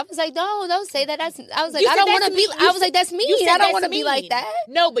say that. I was like, no, don't say that. I was like, I don't want to be, I was like, that's mean. I don't want to be like that.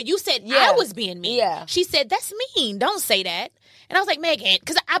 No, but you said I was being mean. Yeah. She said, that's mean. Don't say that. And I was like, Megan,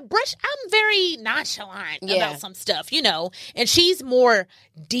 because I'm very nonchalant about some stuff, you know, and she's more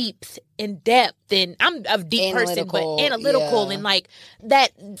deep in depth, and I'm a deep person, but analytical and like that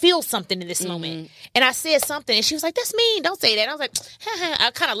feels something in this moment. And I said something, and she was like, that's mean. Don't say that. And I was like,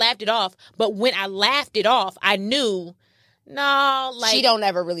 I kind of laughed it off. But when I laughed it off, I knew, no, like, she don't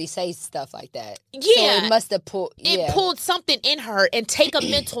ever really say stuff like that. Yeah. So it must have pulled. It pulled something in her, and take a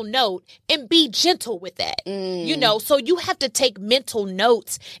mental note and be gentle with that. You know, so you have to take mental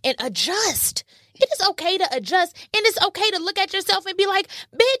notes and adjust. It is okay to adjust, and it's okay to look at yourself and be like,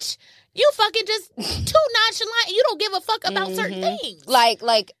 bitch, you fucking just too nonchalant. You don't give a fuck about certain things. Like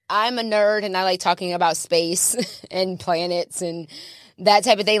I'm a nerd, and I like talking about space and planets and that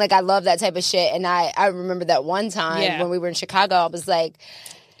type of thing. Like, I love that type of shit. And I remember that one time when we were in Chicago, I was like,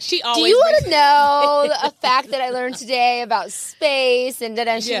 do you want to know a fact that I learned today about space? And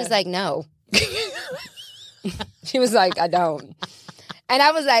then she was like, no. She was like, I don't. And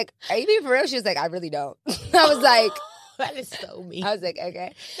I was like, are you being for real? She was like, I really don't. I was like, that is so mean. I was like,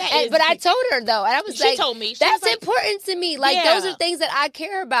 okay. But I told her, though, and I was like, she told me. That's important to me. Like, those are things that I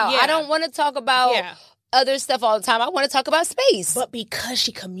care about. I don't want to talk about other stuff all the time. I want to talk about space. But because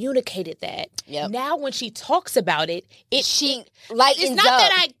she communicated that, now when she talks about it, it's not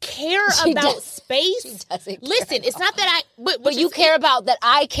that I care about space. She doesn't Listen, it's not that but you care about that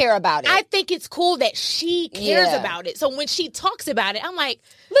I care about it. I think it's cool that she cares about it. So when she talks about it, I'm like,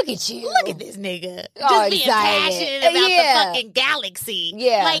 look at you. Look at this nigga. Just being passionate about the fucking galaxy.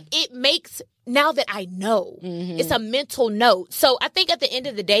 Yeah. Like, it makes... Now that I know, it's a mental note. So I think at the end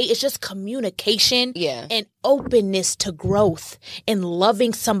of the day, it's just communication and openness to growth and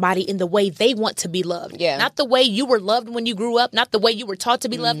loving somebody in the way they want to be loved. Yeah. Not the way you were loved when you grew up, not the way you were taught to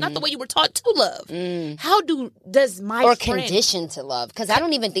be loved, not the way you were taught to love. How does my or friend... conditioned to love? Because I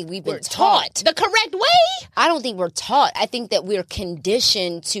don't even think we've been taught the correct way. I don't think we're taught. I think that we're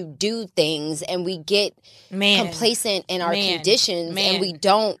conditioned to do things, and we get complacent in our conditions, and we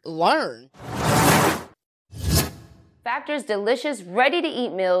don't learn. Factor's delicious,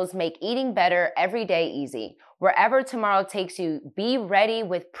 ready-to-eat meals make eating better every day easy. Wherever tomorrow takes you, be ready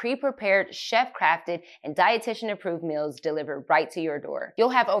with pre-prepared, chef-crafted, and dietitian-approved meals delivered right to your door. You'll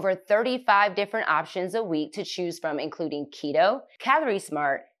have over 35 different options a week to choose from, including keto, calorie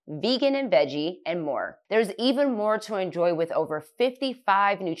smart, vegan and veggie, and more. There's even more to enjoy with over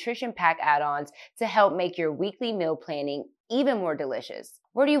 55 nutrition pack add-ons to help make your weekly meal planning even more delicious.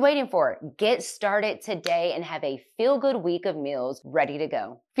 What are you waiting for? Get started today and have a feel-good week of meals ready to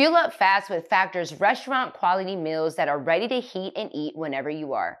go. Fuel up fast with Factor's restaurant quality meals that are ready to heat and eat whenever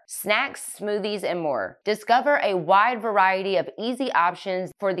you are. Snacks, smoothies, and more. Discover a wide variety of easy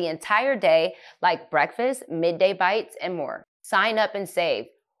options for the entire day, like breakfast, midday bites, and more. Sign up and save.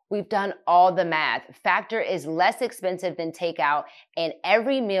 We've done all the math. Factor is less expensive than takeout, and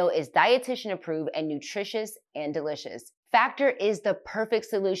every meal is dietitian approved and nutritious and delicious. Factor is the perfect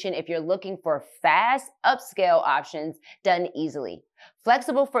solution if you're looking for fast, upscale options done easily.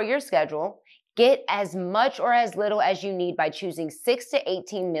 Flexible for your schedule, get as much or as little as you need by choosing 6 to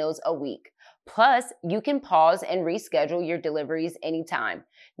 18 meals a week. Plus, you can pause and reschedule your deliveries anytime.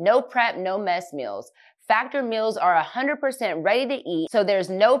 No prep, no mess meals. Factor meals are 100% ready to eat, so there's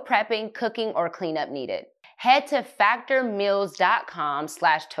no prepping, cooking, or cleanup needed. Head to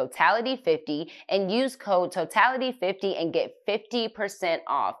factormeals.com/totality50 and use code totality50 and get 50%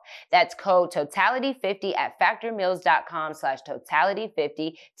 off. That's code totality50 at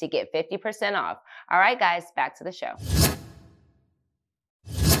factormeals.com/totality50 to get 50% off. All right, guys, back to the show.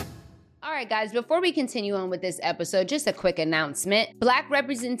 All right, guys, before we continue on with this episode, just a quick announcement. Black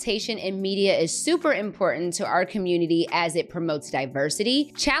representation in media is super important to our community as it promotes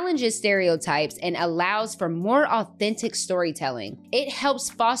diversity, challenges stereotypes, and allows for more authentic storytelling. It helps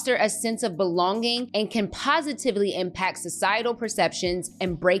foster a sense of belonging and can positively impact societal perceptions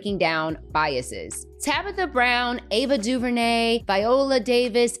and breaking down biases. Tabitha Brown, Ava DuVernay, Viola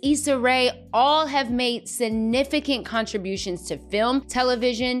Davis, Issa Rae all have made significant contributions to film,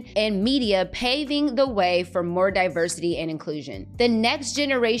 television, and media, paving the way for more diversity and inclusion. The next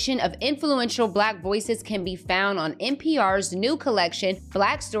generation of influential Black voices can be found on NPR's new collection,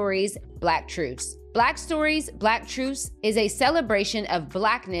 Black Stories, Black Truths. Black Stories, Black Truths is a celebration of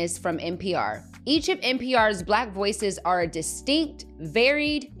Blackness from NPR. Each of NPR's Black voices are distinct,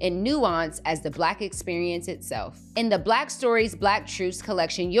 varied, and nuanced as the Black experience itself. In the Black Stories, Black Truths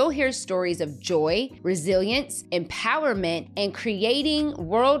collection, you'll hear stories of joy, resilience, empowerment, and creating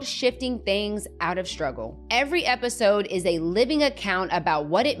world-shifting things out of struggle. Every episode is a living account about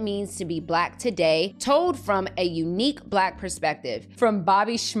what it means to be Black today, told from a unique Black perspective. From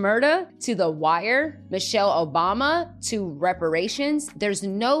Bobby Shmurda to The Wire, Michelle Obama to reparations, there's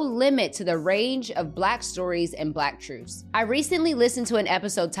no limit to the range of Black stories and Black truths. I recently listened to an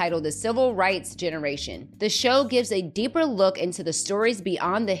episode titled The Civil Rights Generation. The show gives a deeper look into the stories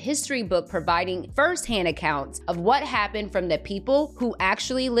beyond the history book, providing firsthand accounts of what happened from the people who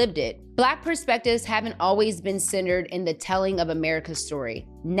actually lived it. Black perspectives haven't always been centered in the telling of America's story.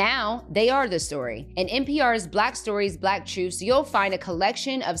 Now, they are the story. In NPR's Black Stories, Black Truths, you'll find a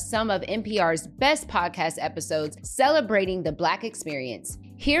collection of some of NPR's best podcast episodes celebrating the Black experience.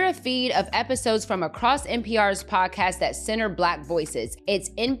 Hear a feed of episodes from across NPR's podcasts that center Black voices. It's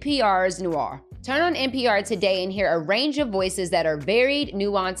NPR's Noir. Turn on NPR today and hear a range of voices that are varied,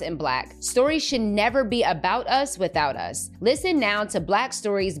 nuanced, and Black. Stories should never be about us without us. Listen now to Black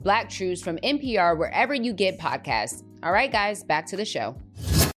Stories, Black Truths from NPR wherever you get podcasts. All right, guys, back to the show.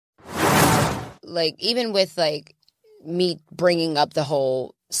 Like, even with, like, me bringing up the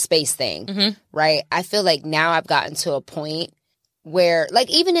whole space thing, right? I feel like now I've gotten to a point where,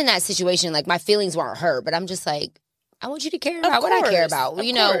 like, even in that situation, like, my feelings weren't hurt, but I'm just like, I want you to care about what I care about.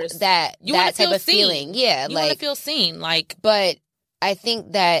 You know, that type of feeling. Yeah. You like, want to feel seen. Like, but I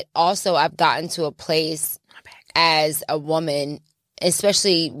think that also I've gotten to a place as a woman,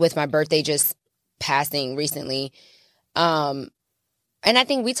 especially with my birthday just passing recently. And I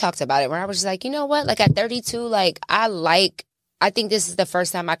think we talked about it where I was just like, you know what? Like at 32, like I think this is the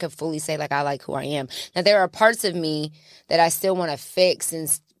first time I could fully say like I like who I am. Now there are parts of me that I still want to fix and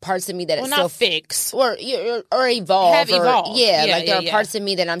parts of me that still fix or evolve. Have evolved. Like there are parts of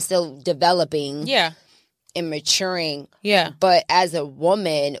me that I'm still developing. Yeah. And maturing. Yeah. But as a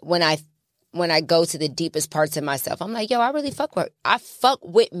woman, when I go to the deepest parts of myself, I'm like, yo, I really fuck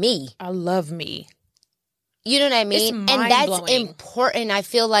with me. I love me. You know what I mean? It's and that's important. I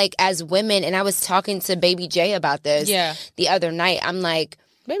feel like as women, and I was talking to Baby J about this the other night. I'm like,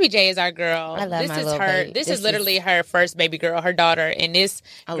 Baby J is our girl. I love my little baby. This is literally her first baby girl, her daughter. And this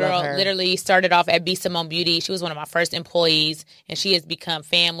girl literally started off at B. Simone Beauty. She was one of my first employees, and she has become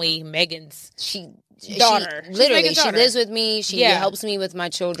family. Megan's daughter. She lives with me. She helps me with my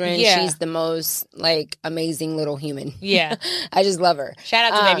children. Yeah. She's the most like amazing little human. Yeah. I just love her.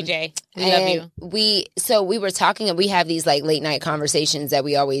 Shout out to Baby J. We love you. We were talking, and we have these like late night conversations that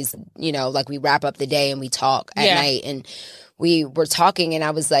we always, you know, like we wrap up the day and we talk at night, and we were talking, and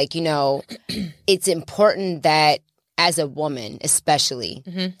I was like, you know, it's important that as a woman, especially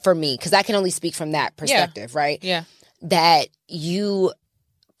for me, because I can only speak from that perspective, right? Yeah. That you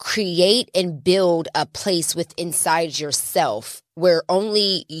create and build a place inside yourself where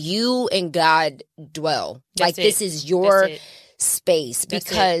only you and God dwell. This is your space,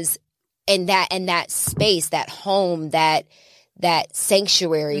 because in that space, that home, that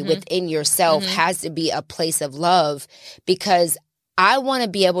sanctuary within yourself has to be a place of love, because I want to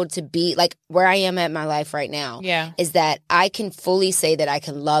be able to be like where I am at my life right now. Yeah. Is that I can fully say that I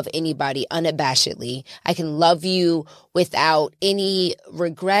can love anybody unabashedly. I can love you without any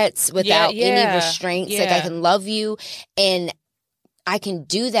regrets, without any restraints. Like, I can love you, and I can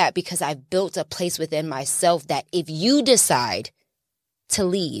do that because I've built a place within myself that if you decide to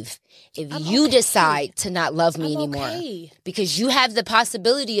leave, if you decide to not love me anymore, because you have the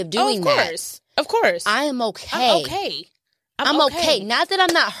possibility of doing that. Of course. I am okay. I'm okay. I'm okay. Not that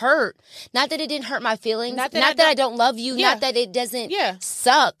I'm not hurt. Not that it didn't hurt my feelings. Not that I don't love you. Not that it doesn't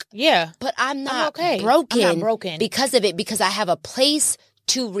suck. Yeah. But I'm not broken. I'm not broken because of it, because I have a place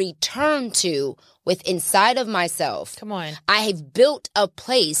to return to inside of myself. Come on. I have built a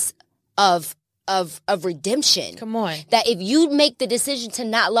place of redemption. Come on. That if you make the decision to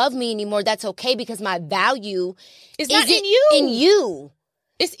not love me anymore, that's okay, because my value is not in you. In you.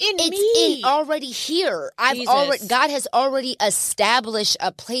 It's in me. It's already here. God has already established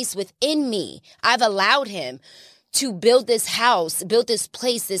a place within me. I've allowed him to build this house, build this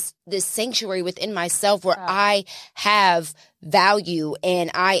place, this sanctuary within myself where I have value and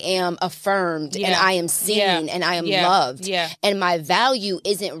I am affirmed and I am seen and I am loved. Yeah. And my value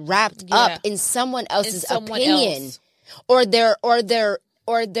isn't wrapped up in someone else's opinion or their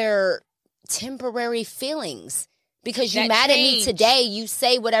temporary feelings. Because you're mad at me today, you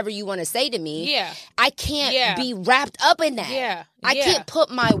say whatever you want to say to me. Yeah. I can't be wrapped up in that. Yeah. I can't put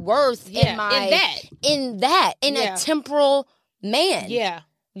my worth in a temporal man. Yeah.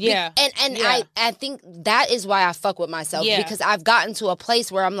 Yeah. And I think that is why I fuck with myself, because I've gotten to a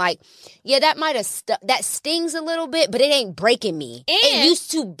place where I'm like, that might have that stings a little bit, but it ain't breaking me. It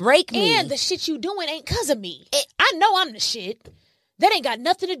used to break me. And the shit you doing ain't because of me. I know I'm the shit. That ain't got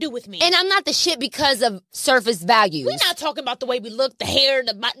nothing to do with me. And I'm not the shit because of surface values. We're not talking about the way we look, the hair,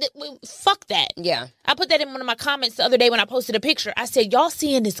 fuck that. Yeah. I put that in one of my comments the other day when I posted a picture. I said, y'all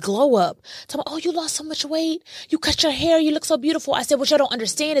seeing this glow up. Talking about, you lost so much weight. You cut your hair. You look so beautiful. I said, what y'all don't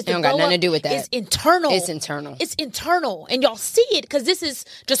understand is the glow got nothing to do with that. It's internal. It's internal. It's internal. And y'all see it because this is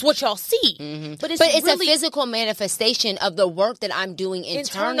just what y'all see. Mm-hmm. But it's really a physical manifestation of the work that I'm doing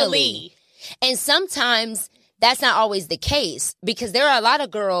internally. And sometimes that's not always the case, because there are a lot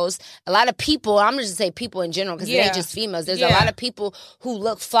of girls, a lot of people, I'm just going to say people in general, because it ain't just females. There's a lot of people who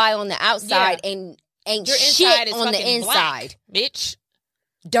look fly on the outside and ain't shit on the inside. Black, bitch.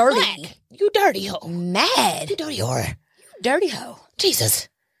 Dirty. Black. You dirty hoe. Mad. You dirty whore. You dirty hoe. Jesus.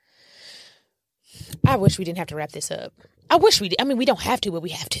 I wish we didn't have to wrap this up. I wish we did. I mean, we don't have to, but we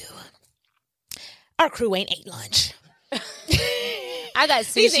have to. Our crew ain't ate lunch. I got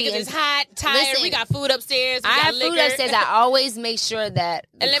sushi. These niggas is hot, tired. Listen, we got food upstairs. I have food upstairs. I always make sure that.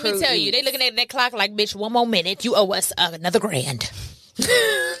 And let me tell you, they looking at that clock like, bitch, one more minute, you owe us another $1,000.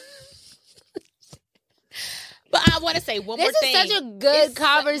 But I want to say one more thing. This is such a good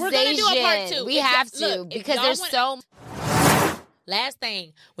conversation. We're gonna do a part 2. We have to, because there's so. Last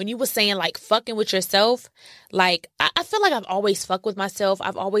thing, when you were saying like fucking with yourself, like I feel like I've always fucked with myself.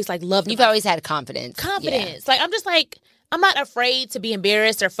 I've always like loved. You've always had confidence. Confidence. Yeah. Like I'm just like. I'm not afraid to be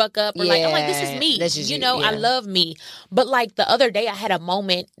embarrassed or fuck up or like, I'm like, this is me. You know, I love me. But like the other day I had a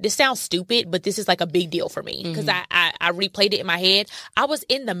moment, this sounds stupid, but this is like a big deal for me because I replayed it in my head. I was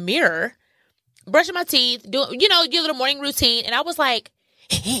in the mirror, brushing my teeth, doing, you know, your little morning routine. And I was like,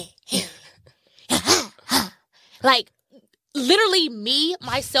 like literally me,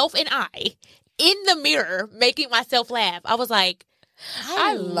 myself, and I in the mirror making myself laugh. I was like,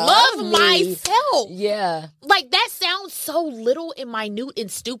 I love myself. Yeah. Like, that sounds so little and minute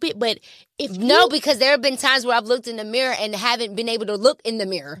and stupid, but if because there have been times where I've looked in the mirror and haven't been able to look in the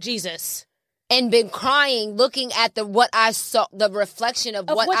mirror. Jesus. And been crying, looking at what I saw, the reflection of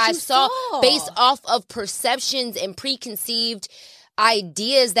what I saw based off of perceptions and preconceived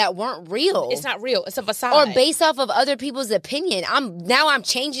ideas that weren't real. It's not real. It's a facade. Or based off of other people's opinion. I'm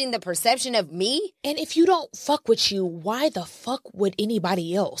changing the perception of me. And if you don't fuck with you, why the fuck would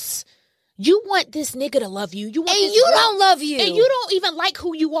anybody else? You want this nigga to love you. You want and you don't love you. And you don't even like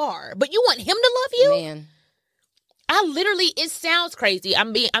who you are. But you want him to love you? Man. I literally, it sounds crazy.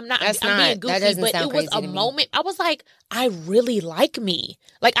 I'm being goofy, but it was a moment. I was like, I really like me.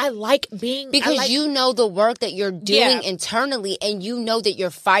 Like, I like being. Because you know the work that you're doing internally, and you know that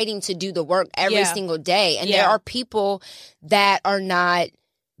you're fighting to do the work every single day. And there are people that are not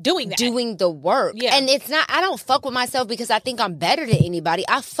doing that. Doing the work. Yeah. And it's not, I don't fuck with myself because I think I'm better than anybody.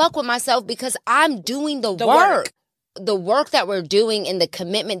 I fuck with myself because I'm doing the work. The work that we're doing and the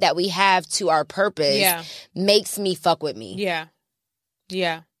commitment that we have to our purpose makes me fuck with me. Yeah.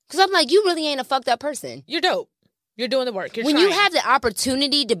 Yeah. Because I'm like, you really ain't a fucked up person. You're dope. You're doing the work. You're when trying. you have the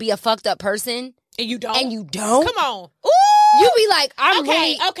opportunity to be a fucked up person. And you don't. Come on. Ooh. You be like, I'm okay,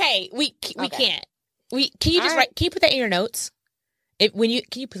 really... Okay. We can't. Can you just write? Can you put that in your notes? Can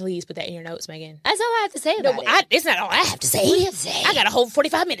you please put that in your notes, Megan? That's all I have to say about it. It's not all I have to say. What do you have to say? I got a whole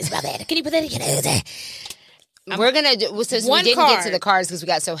 45 minutes about that. Can you put that in your notes? We're going to do, since we didn't get to the cards because we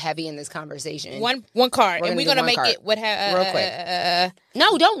got so heavy in this conversation. One card. And we're going to make it real quick.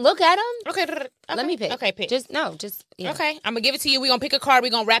 No, don't look at them. Okay. Let me pick. Okay, pick. Yeah. Okay. I'm going to give it to you. We're going to pick a card.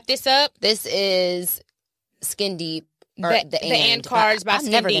 We're going to wrap this up. This is Skin Deep. Or the and cards by Skin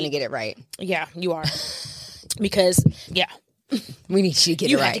Deep. I'm never going to get it right. Yeah, you are. Because, we need you to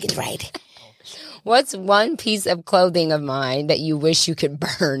get it right. You have to get it right. What's one piece of clothing of mine that you wish you could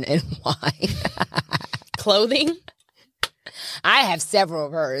burn and why? Clothing? I have several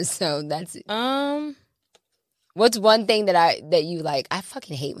of hers, so that's what's one thing that you like? I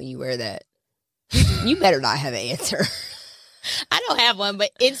fucking hate when you wear that. You better not have an answer. I don't have one,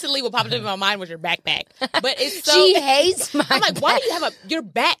 but instantly what popped up in my mind was your backpack. But it's so... She hates my I'm like, why do you have your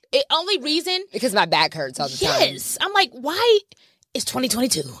back? Only reason... Because my back hurts all the time. Yes. I'm like, why? It's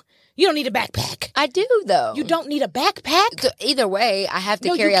 2022. You don't need a backpack. I do, though. You don't need a backpack? So either way, I have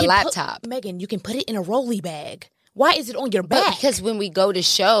to carry a laptop. Megan, you can put it in a rolly bag. Why is it on your back? Because when we go to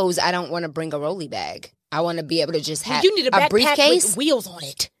shows, I don't want to bring a rolly bag. I want to be able to just have you need a backpack briefcase with wheels on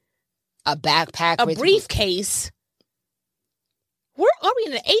it. A backpack with... A briefcase... Where are we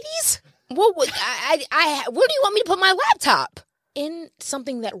in the 80s? What where do you want me to put my laptop? In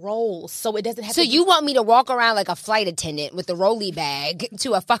something that rolls, so it doesn't have to... So you want me to walk around like a flight attendant with the rolly bag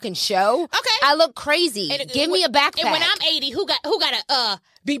to a fucking show? Okay. I look crazy. Give me a backpack. And when I'm 80, who gotta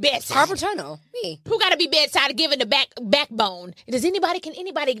be bedside? Carpal tunnel. Me. Who gotta be bedside giving the backbone? Can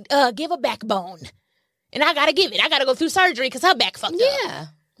anybody give a backbone? And I gotta give it. I gotta go through surgery because her back fucked up. Yeah.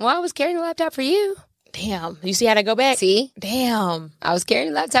 Well, I was carrying a laptop for you. Damn. You see how that go back? See? Damn. I was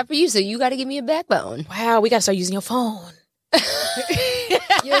carrying a laptop for you, so you got to give me a backbone. Wow, we got to start using your phone.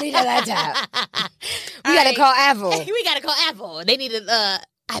 You don't need a laptop. We got to call Apple. We got to call Apple. They need an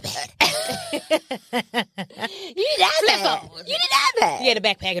iPad. You need an iPad. You need an iPad. Yeah, the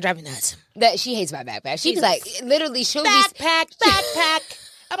backpack drive me nuts. She hates my backpack. She'd be like, literally, she'll backpack.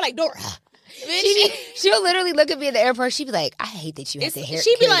 I'm like, Dora. She'll literally look at me in the airport. She'd be like, I hate that you have to hear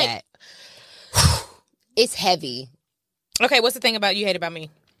She'd be like, that. It's heavy. Okay, what's the thing about you hate about me?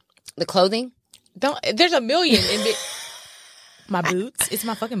 The clothing? There's a million in it. My boots? It's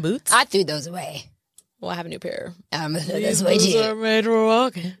my fucking boots. I threw those away. Well, I have a new pair. I'm gonna throw those away too. Are made for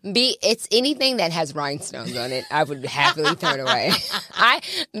walking. It's anything that has rhinestones on it. I would happily throw it away.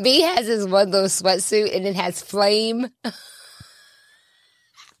 B has this one little sweatsuit and it has flame.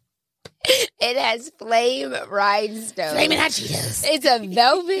 It has flame rhinestones. Flaming hot Cheetos. It's a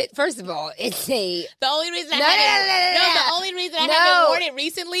velvet. First of all, it's a... The only reason the only reason I haven't worn it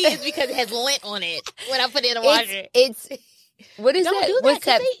recently is because it has lint on it when I put it in the washer. What is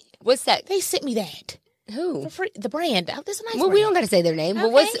that? What's that? They sent me that. Who? For free. The brand. That's a nice brand. We don't got to say their name. Okay.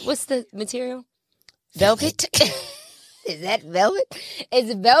 But what's the material? Velvet. Is that velvet?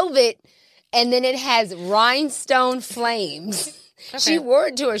 It's velvet, and then it has rhinestone flames. Okay. She wore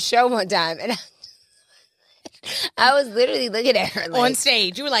it to a show one time, and I was literally looking at her like, on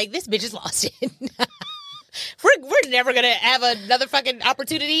stage. You were like, "This bitch is lost it. We're never gonna have another fucking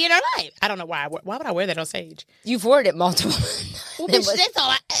opportunity in our life." I don't know why. Why would I wear that on stage? You've worn it multiple. Well, bitch, that's all.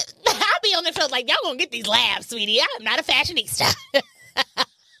 I'll be on the show like, y'all gonna get these laughs, sweetie. I'm not a fashionista.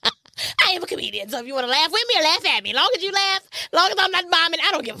 I am a comedian, so if you want to laugh with me or laugh at me, as long as you laugh, as long as I'm not bombing,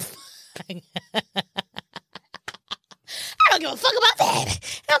 I don't give a fuck. I don't give a fuck about that.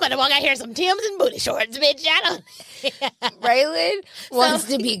 I'm about to walk out here in some Timbs and booty shorts, bitch. I don't. Raylan wants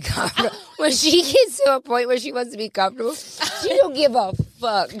to be comfortable. When she gets to a point where she wants to be comfortable, she don't give a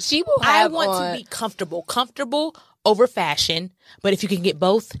fuck. She will have I want to be comfortable. Comfortable over fashion. But if you can get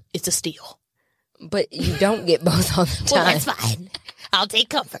both, it's a steal. But you don't get both all the time. Well, that's fine. I'll take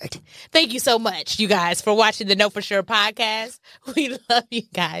comfort. Thank you so much, you guys, for watching the Know For Sure podcast. We love you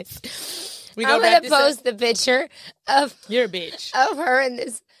guys. I'm going to post the picture of... You're a bitch. Of her in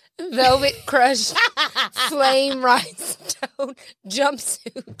this velvet crushed flame rhinestone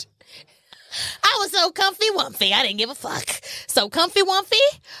jumpsuit. I was so comfy-wumpy. I didn't give a fuck. So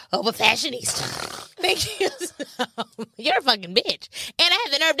comfy-wumpy over fashionista. Thank you. You're a fucking bitch. And I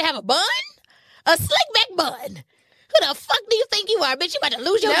have the nerve to have a bun? A slick back bun. Who the fuck do you think you are, bitch? You about to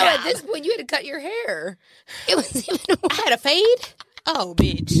lose your job. At this point, you had to cut your hair. It was even I had a fade? Oh,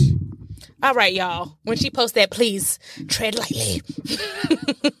 bitch. All right, y'all. When she posts that, please tread lightly.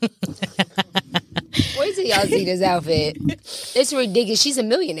 Wait till y'all see this outfit. It's ridiculous. She's a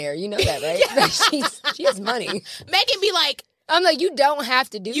millionaire. You know that, right? Yeah. She has money. Megan be like, I'm like, you don't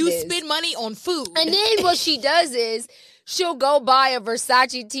have to do you this. spend money on food. And then what she does is she'll go buy a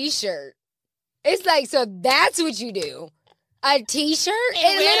Versace t-shirt. It's like, so that's what you do. A t-shirt?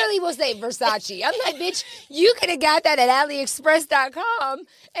 It literally will say Versace. I'm like, bitch, you could have got that at AliExpress.com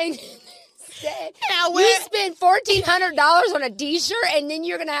and said, you spend $1,400 on a t-shirt and then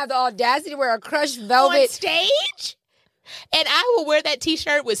you're going to have the audacity to wear a crushed velvet. On stage? And I will wear that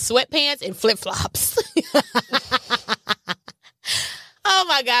t-shirt with sweatpants and flip-flops. Oh,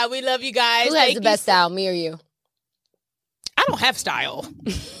 my God. We love you guys. Who has the best style, me or you? I don't have style.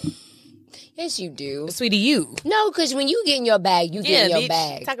 Yes, you do. Sweetie, you. No, because when you get in your bag, you get in your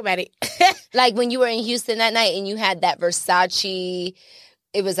bag. Talk about it. Like when you were in Houston that night and you had that Versace,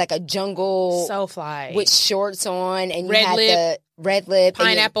 it was like a jungle. So fly. With shorts on and you red had lip, the red lip.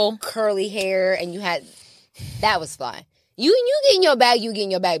 pineapple. And curly hair and you had, that was fly. You get in your bag, you get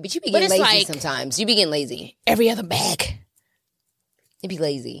in your bag. But you be getting lazy like sometimes. You be getting lazy. Every other bag. You be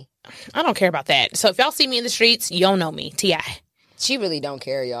lazy. I don't care about that. So if y'all see me in the streets, you don't know me. T.I. She really don't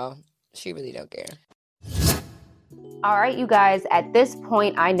care, y'all. She really don't care. All right, you guys, at this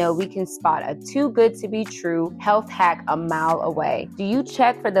point, I know we can spot a too good to be true health hack a mile away. Do you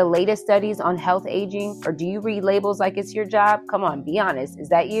check for the latest studies on health aging, or do you read labels like it's your job? Come on, be honest. Is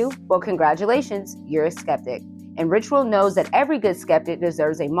that you? Well, congratulations, you're a skeptic. And Ritual knows that every good skeptic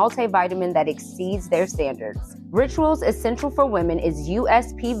deserves a multivitamin that exceeds their standards. Ritual's Essential for Women is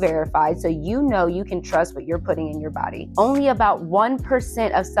USP verified, so you know you can trust what you're putting in your body. Only about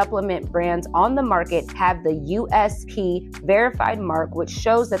 1% of supplement brands on the market have the USP verified mark, which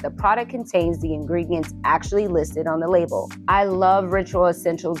shows that the product contains the ingredients actually listed on the label. I love Ritual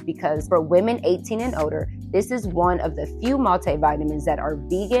Essentials because for women 18 and older, this is one of the few multivitamins that are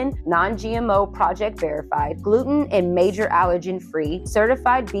vegan, non-GMO, project verified, gluten and major allergen free,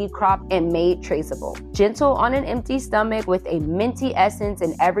 certified B Crop, and made traceable. Gentle on an empty stomach with a minty essence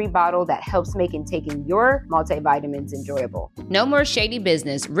in every bottle that helps making taking your multivitamins enjoyable. No more shady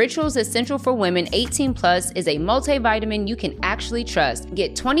business. Ritual's Essential for Women 18 Plus is a multivitamin you can actually trust.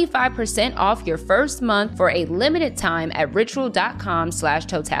 Get 25% off your first month for a limited time at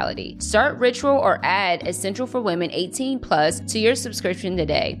ritual.com/totality. Start Ritual or add Essential for Women 18 Plus to your subscription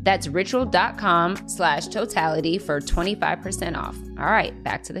today. That's ritual.com/totality for 25% off. All right,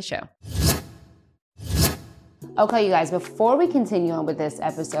 back to the show. Okay, you guys, before we continue on with this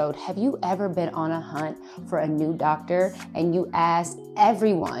episode, have you ever been on a hunt for a new doctor and you asked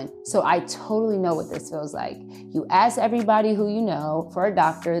everyone? So I totally know what this feels like. You ask everybody who you know for a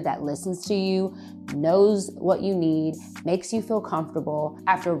doctor that listens to you, knows what you need, makes you feel comfortable.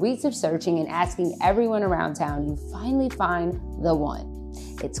 After weeks of searching and asking everyone around town, you finally find the one.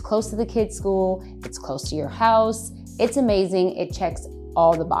 It's close to the kids' school, it's close to your house, it's amazing, it checks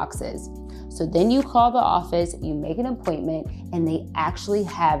all the boxes. So then you call the office, you make an appointment, and they actually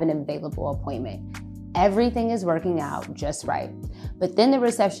have an available appointment. Everything is working out just right. But then the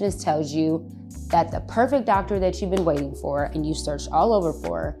receptionist tells you that the perfect doctor that you've been waiting for and you searched all over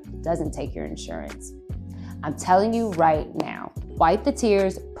for doesn't take your insurance. I'm telling you right now, wipe the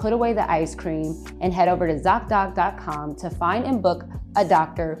tears, put away the ice cream, and head over to ZocDoc.com to find and book a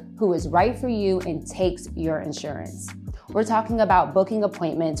doctor who is right for you and takes your insurance. We're talking about booking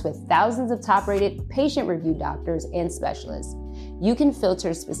appointments with thousands of top-rated patient-reviewed doctors and specialists. You can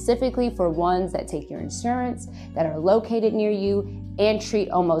filter specifically for ones that take your insurance, that are located near you, and treat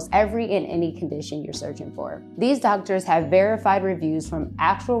almost every and any condition you're searching for. These doctors have verified reviews from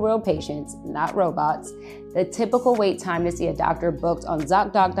actual real patients, not robots. The typical wait time to see a doctor booked on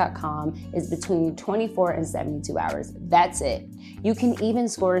ZocDoc.com is between 24 and 72 hours. That's it. You can even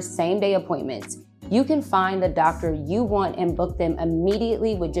score same-day appointments. You can find the doctor you want and book them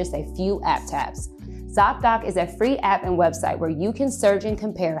immediately with just a few app taps. ZocDoc is a free app and website where you can search and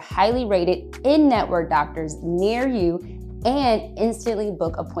compare highly rated in-network doctors near you and instantly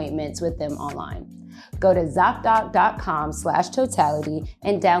book appointments with them online. Go to ZocDoc.com/totality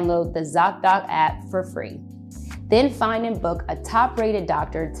and download the ZocDoc app for free. Then find and book a top-rated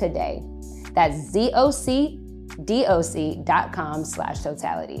doctor today. That's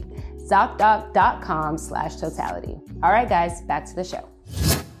ZocDoc.com/totality. ZocDoc.com/totality. All right, guys, back to the show.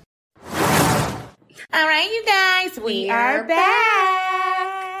 All right, you guys, we are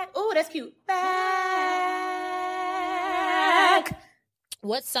back. Oh, that's cute. Back.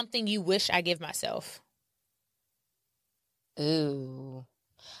 What's something you wish I give myself? Ooh.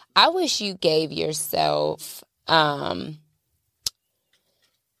 I wish you gave yourself probably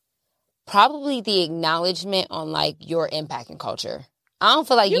the acknowledgement on, like, your impact in culture. I don't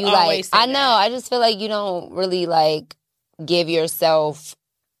feel like you like, I know, I just feel like you don't really, like, give yourself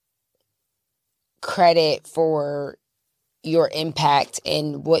credit for your impact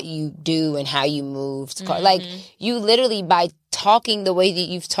and what you do and how you move. Like, you literally, by talking the way that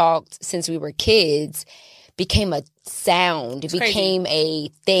you've talked since we were kids, became a sound. It became a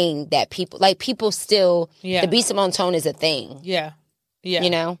thing that people still, the B. Simone tone is a thing. Yeah. Yeah.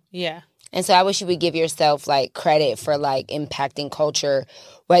 You know? Yeah. And so I wish you would give yourself, like, credit for, like, impacting culture,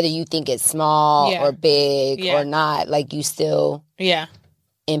 whether you think it's small or big or not. Like, you still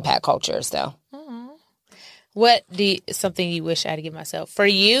impact culture, so. What something you wish I had to give myself? For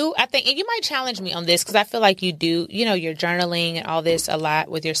you, I think, and you might challenge me on this because I feel like you do, you know, you're journaling and all this a lot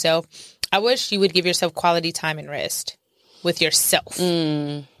with yourself. I wish you would give yourself quality time and rest with yourself.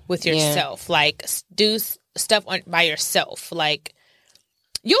 With yourself. Like, do stuff by yourself. Like,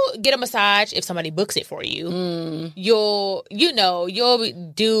 you'll get a massage if somebody books it for you. You'll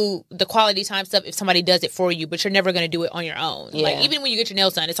do the quality time stuff if somebody does it for you, but you're never going to do it on your own. Like, even when you get your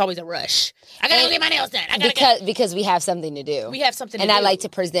nails done, it's always a rush. I got to go get my nails done. Because we have something to do. We have something to do. And I like to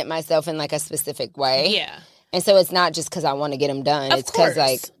present myself in, like, a specific way. Yeah. And so it's not just because I want to get them done. It's because,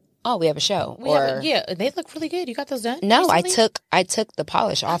 like, oh, we have a show. They look really good. You got those done? No, recently? I took the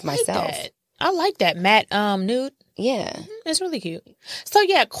polish off myself. I like that matte nude. Yeah. It's really cute. So,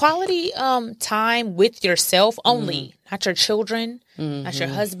 yeah, quality time with yourself only. Not your children, not your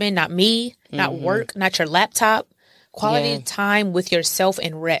husband, not me, not work, not your laptop. Quality time with yourself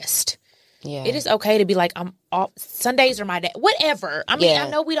and rest. Yeah. It is okay to be like, I'm off. Sundays are my day. Whatever. I mean, I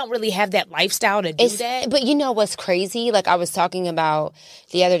know we don't really have that lifestyle to do that. But you know what's crazy? Like, I was talking about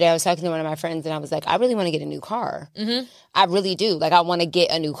the other day, I was talking to one of my friends and I was like, I really want to get a new car. I really do. Like, I want to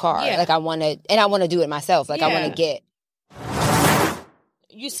get a new car. Like, I want to do it myself. Like, I want to get.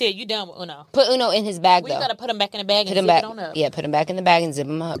 You said you done with Uno. Put Uno in his bag, though. You got to put him back in the bag and zip it on up. Yeah, put him back in the bag and zip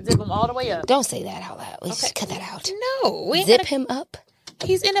him up. Zip him all the way up. Don't say that out loud. Let's cut that out. No. Zip him up.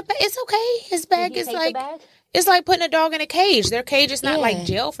 He's in a bag. It's okay. His bag is like, it's like putting a dog in a cage. Their cage is not like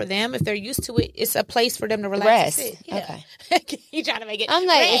jail for them. If they're used to it, it's a place for them to relax. Rest. Okay. You trying to make it. I'm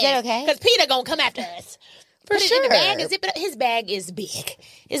like, is that okay? Because Peter going to come after us. For Put it in the bag and zip it up. His bag is big.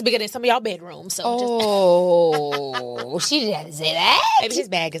 It's bigger than some of y'all bedrooms. So she didn't have to say that. Maybe his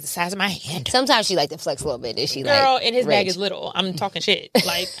bag is the size of my hand. Sometimes she like to flex a little bit. Is she Girl, like, and his bag is little. I'm talking shit.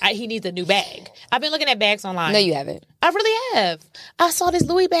 Like, he needs a new bag. I've been looking at bags online. No, you haven't. I really have. I saw this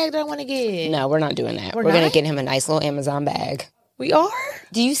Louis bag that I want to get. No, we're not doing that. We're going to get him a nice little Amazon bag. We are?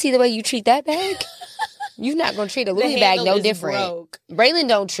 Do you see the way you treat that bag? You're not going to treat a Louis bag no different. Broke. Braylon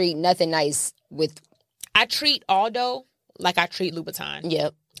don't treat nothing nice with... I treat Aldo like I treat Louboutin.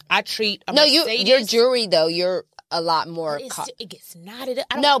 Yep. I treat a Mercedes. Your jewelry, though, you're a lot more... It gets knotted up.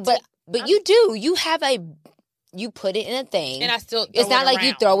 But you do. You have you put it in a thing. And I still it's not like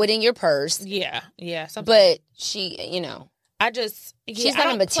you throw it in your purse. Yeah. But she, you know... she's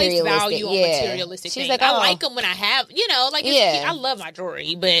not a materialistic. Value on materialistic she's things. Like, I like them when I have, I love my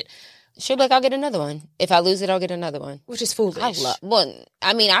jewelry, but... She'll be like, I'll get another one. If I lose it, I'll get another one. Which is foolish. I just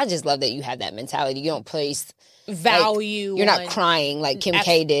love that you have that mentality. You don't place value. Like, you're not crying like Kim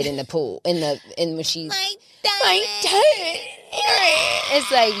K did in the pool when she's my diamond. It's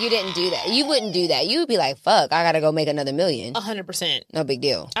like you didn't do that. You wouldn't do that. You would be like, fuck, I gotta go make another $1,000,000. 100%. No big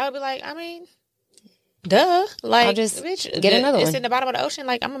deal. I would be like, duh. Like, I'll just get another one. It's in the bottom of the ocean.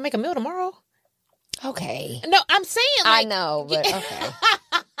 Like, I'm gonna make $1,000,000 tomorrow. Okay. No, I'm saying, like, I know, but okay.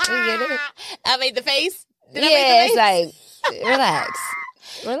 We get it. I made the face. Did I make the face? It's like, relax.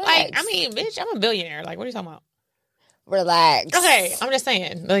 Like, I mean, bitch, I'm a billionaire. Like, what are you talking about? Relax. Okay, I'm just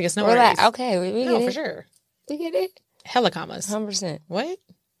saying. Like, it's no relax. Worries. Okay, we get it. For sure. We get it. Hella commas. 100%. What?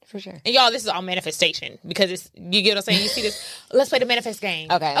 For sure. And y'all, this is all manifestation because you get what I'm saying? You see this? Let's play the manifest game.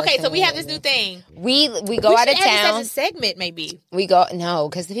 Okay, so we have this new thing. We go out of town. Have this as a segment, maybe. We go, no,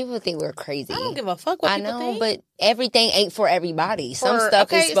 because the people think we're crazy. I don't give a fuck what people think. But everything ain't for everybody. Some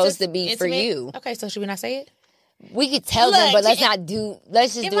stuff is supposed to be for you. Okay, so should we not say it? We could tell them, but let's just do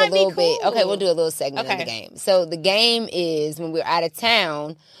a little bit. Okay, we'll do a little segment of the game. So the game is when we're out of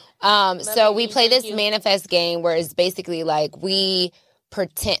town. So we play this manifest game where it's basically like we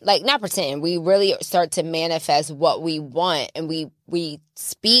we really start to manifest what we want, and we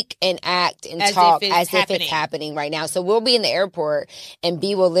speak and act and talk as if it's happening right now. So we'll be in the airport and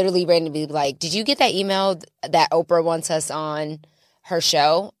B will literally randomly be like, did you get that email that Oprah wants us on her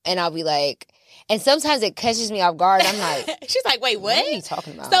show? And I'll be like, And sometimes it catches me off guard. I'm like, she's like, wait, what? What are you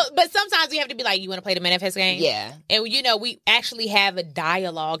talking about? So, but sometimes you have to be like, you want to play the manifest game? Yeah. And, you know, we actually have a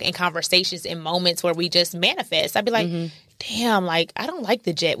dialogue and conversations in moments where we just manifest. I'd be like, damn, like, I don't like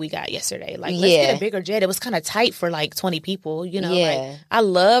the jet we got yesterday. Like, let's get a bigger jet. It was kind of tight for like 20 people, you know? Like, I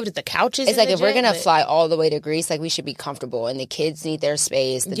loved the couches. It's like, if we're going to but fly all the way to Greece, like, we should be comfortable. And the kids need their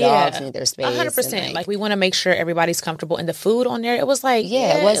space. The dogs need their space. 100%. Like, we want to make sure everybody's comfortable. And the food on there, it was like,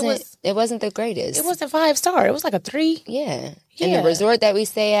 it wasn't the greatest. It wasn't 5-star. It was like a 3. Yeah. And the resort that we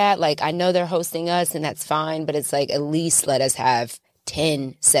stay at, like, I know they're hosting us and that's fine, but it's like, at least let us have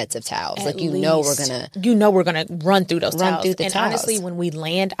 10 sets of towels. At like, we're gonna run through those towels. And honestly, when we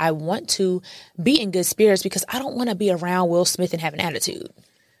land, I want to be in good spirits because I don't want to be around Will Smith and have an attitude.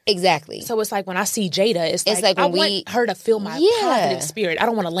 Exactly. So it's like when I see Jada, it's like I want her to feel my positive spirit. I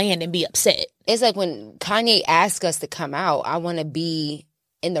don't want to land and be upset. It's like when Kanye asked us to come out, I want to be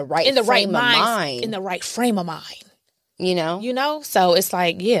in the right frame of mind. In the right frame of mind. You know? So it's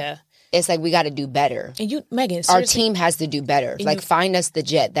like, it's like, we got to do better. And you, Megan, our team has to do better. Like, find us the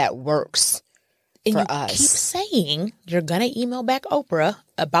jet that works for us. Keep saying you're going to email back Oprah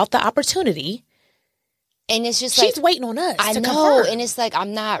about the opportunity. And it's just she's waiting on us. I know. Confirm. And it's like,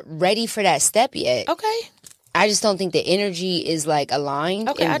 I'm not ready for that step yet. Okay. I just don't think the energy is like aligned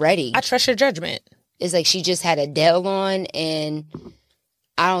and ready. I trust your judgment. It's like she just had Adele on, and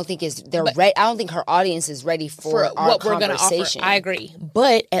I don't think I don't think her audience is ready for our what we're conversation. I agree,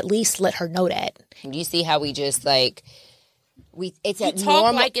 but at least let her know that. You see how we just like it's you at talk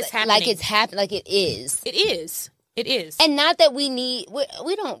normal, like it's happening, like it's happening, like it is. It is. It is. And not that we need.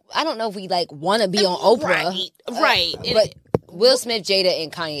 We don't. I don't know if we like want to be on Oprah, right? But Will Smith, Jada,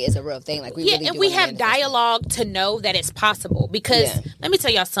 and Kanye is a real thing. Like, we really and we have dialogue to know that it's possible. Because let me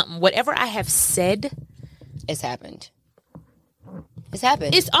tell y'all something. Whatever I have said, it's happened. It's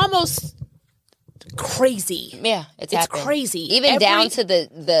happened. It's almost crazy. Yeah, it's happened. Crazy. Even down to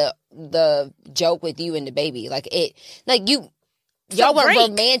the joke with you and the baby. Like, it, like y'all were a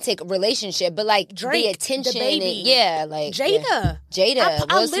romantic relationship, but like Drake, the attention, the baby, like Jada.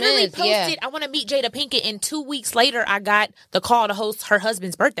 I literally Smith, posted, I want to meet Jada Pinkett, and 2 weeks later, I got the call to host her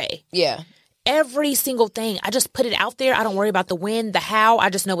husband's birthday. Yeah. Every single thing. I just put it out there. I don't worry about the when, the how. I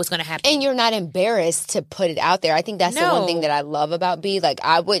just know what's going to happen. And you're not embarrassed to put it out there. I think that's the one thing that I love about B. Like,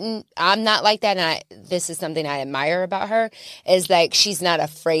 I'm not like that. And this is something I admire about her, is like, she's not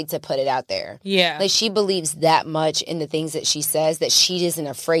afraid to put it out there. Yeah. Like, she believes that much in the things that she says that she isn't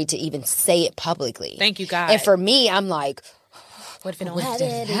afraid to even say it publicly. Thank you, God. And for me, I'm like, what if it don't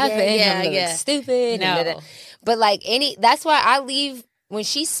happen? Yeah. Stupid. No. But like, that's why I leave when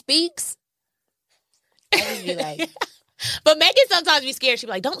she speaks. I just be like, but Megan sometimes be scared. She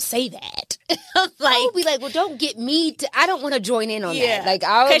be like, "Don't say that." I'm like, I would be like, "Well, don't get me. I don't want to join in on that." Like,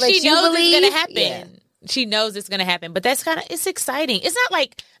 because she knows it's gonna happen. Yeah. She knows it's gonna happen. But that's it's exciting. It's not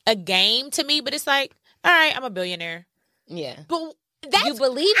like a game to me, but it's like, all right, I'm a billionaire. Yeah, but you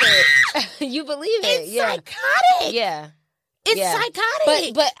believe it. You believe it. It's psychotic. Yeah. It's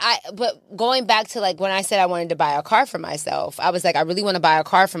psychotic. But going back to like when I said I wanted to buy a car for myself, I was like, I really want to buy a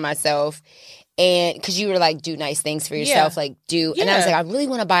car for myself. And because you were like, do nice things for yourself, and I was like, I really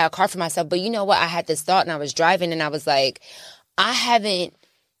want to buy a car for myself. But you know what? I had this thought, and I was driving, and I was like, I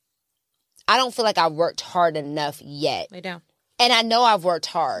don't feel like I worked hard enough yet. Lay down. And I know I've worked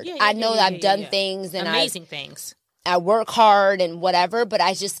hard. I know that I've done things, and amazing things. I work hard and whatever, but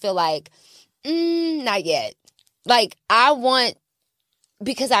I just feel like, not yet. Like, I want,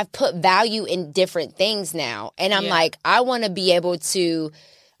 because I've put value in different things now, and I'm like, I want to be able to.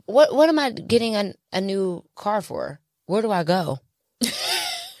 What am I getting a new car for? Where do I go?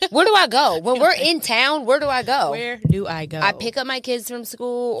 Where do I go? When we're in town, where do I go? Where do I go? I pick up my kids from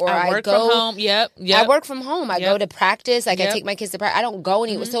school, or I work from home. Yep. I work from home. I go to practice. Like, I take my kids to practice. I don't go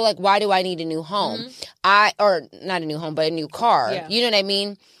anywhere. So, like, why do I need a new home? Or not a new home, but a new car. Yeah. You know what I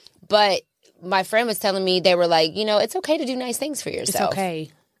mean? But my friend was telling me, they were like, it's okay to do nice things for yourself. It's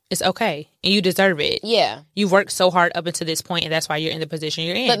okay. It's okay. And you deserve it. Yeah. You've worked so hard up until this point, and that's why you're in the position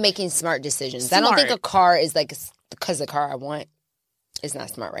you're in. But making smart decisions. I don't think a car is like, because the car I want is not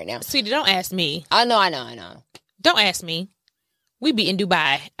smart right now. Sweetie, don't ask me. I know. Don't ask me. We be in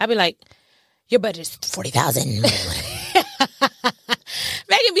Dubai. I'd be like, your budget's $40,000.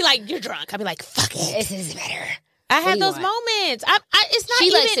 Megan be like, you're drunk. I'd be like, fuck it. This is better. I had those moments. It's not.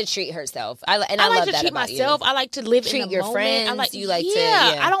 She likes to treat herself. I love that about you. I like to treat myself. I like to live in the moment. Treat your friends. I like.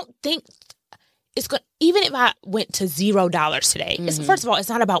 I don't think it's good. Even if I went to $0 today, first of all, it's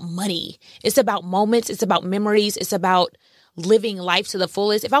not about money. It's about moments. It's about memories. It's about living life to the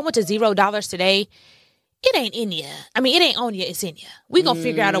fullest. If I went to $0 today, it ain't in you. I mean, it ain't on you, it's in you. We gonna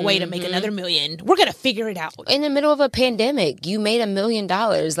figure out a way to make another million. We're gonna figure it out. In the middle of a pandemic, you made $1 million.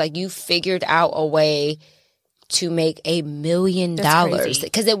 Like, you figured out a way to make $1 million.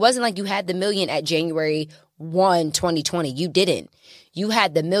 Because it wasn't like you had the million at January 1, 2020. You didn't. You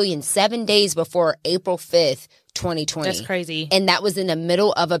had the million 7 days before April 5th, 2020. That's crazy. And that was in the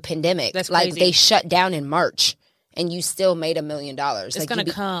middle of a pandemic. That's like, crazy. they shut down in March. And you still made $1 million. It's like, gonna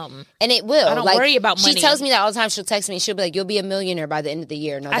come, and it will. I don't worry about money. She tells me that all the time. She'll text me. She'll be like, "You'll be a millionaire by the end of the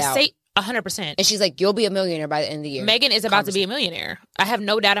year." No doubt. I say 100%. And she's like, "You'll be a millionaire by the end of the year." Megan is about to be a millionaire. I have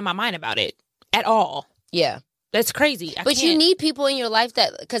no doubt in my mind about it at all. Yeah, that's crazy. But you need people in your life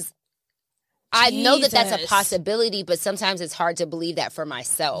that, because I know that that's a possibility, but sometimes it's hard to believe that for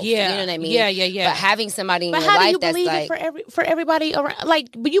myself. Yeah, you know what I mean. Yeah. But having somebody in your how life do you that's believe like, it for everybody around?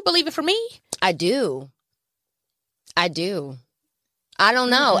 Like, will you believe it for me? I do. I don't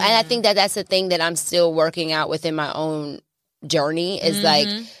know. And I think that that's the thing that I'm still working out within my own journey is like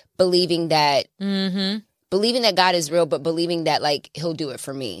believing that God is real, but believing that, like, he'll do it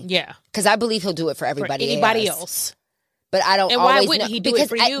for me. Yeah. Because I believe he'll do it for everybody else. But I don't and always why wouldn't know, he do it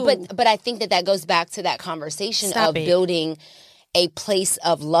for you? But I think that goes back to that conversation of building a place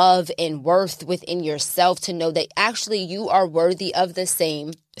of love and worth within yourself to know that actually you are worthy of the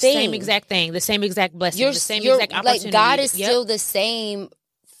same thing. Same exact thing, the same exact blessing, the same exact opportunity. Like, God is still the same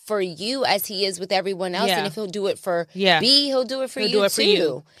for you as he is with everyone else. And if he'll do it for B, he'll do it for you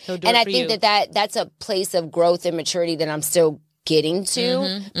too. And I think that's a place of growth and maturity that I'm still getting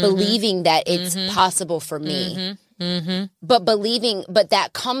to, believing that it's possible for me. But that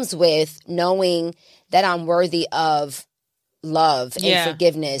comes with knowing that I'm worthy of love and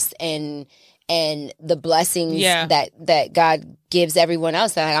forgiveness and the blessings that God gives everyone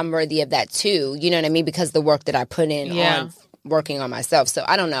else, that I'm worthy of that too. You know what I mean? Because the work that I put in on working on myself. So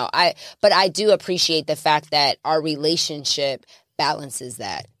I don't know. But I do appreciate the fact that our relationship balances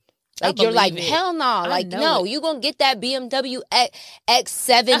that. Like, you're like, hell no. Like, no, you're going to get that BMW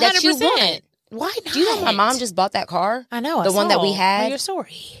X7 that you want. Why not? Do you know my mom just bought that car? I know. The one that we had. Oh, your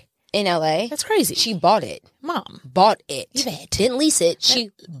story. In LA. That's crazy. She bought it. Mom. Bought it. Yvette. Didn't lease it.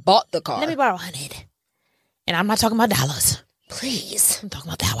 She bought the car. Let me borrow 100. And I'm not talking about dollars. Please. I'm talking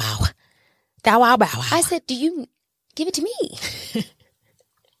about thou wow. Thou wow bow wow. I said, do you give it to me?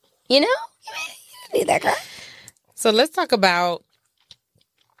 You know? You don't need that car. So let's talk about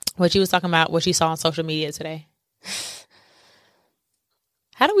what you was talking about, what you saw on social media today.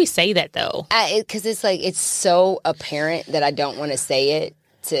 How do we say that, though? Because it's like, it's so apparent that I don't want to say it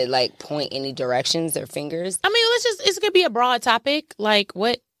to, like, point any directions or fingers. I mean, it's going to be a broad topic. Like,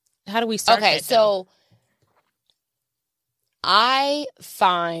 how do we start that, so I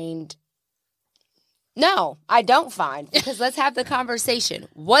don't find, because let's have the conversation.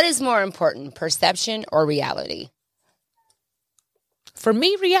 What is more important, perception or reality? For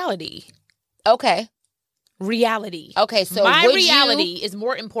me, reality. Okay. Reality. Okay, so my reality is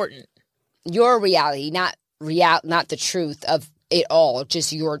more important. Your reality, not the truth of it all,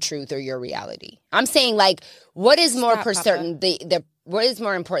 just your truth or your reality. I'm saying, like, what is more certain? What is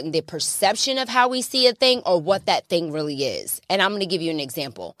more important, the perception of how we see a thing or what that thing really is? And I'm going to give you an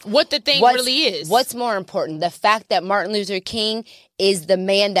example. What the thing really is. What's more important, the fact that Martin Luther King is the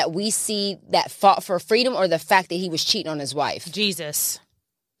man that we see that fought for freedom, or the fact that he was cheating on his wife? Jesus.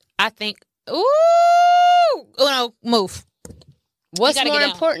 I think, oh no, move. What's more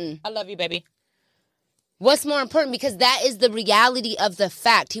important? I love you, baby. What's more important? Because that is the reality of the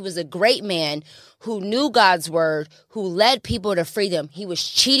fact. He was a great man who knew God's word, who led people to freedom. He was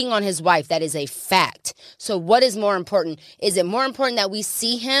cheating on his wife. That is a fact. So what is more important? Is it more important that we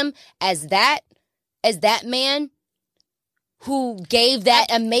see him as that man who gave that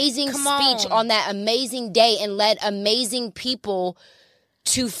amazing speech on that amazing day and led amazing people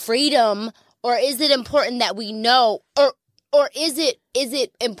to freedom? Or is it important that we know, or is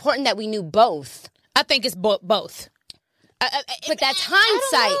it important that we knew both? I think it's both. But that's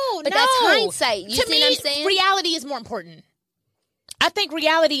hindsight. That's hindsight. You see what I'm saying? Reality is more important. I think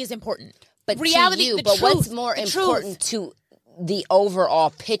reality is important. But reality, to you, but what's more important to the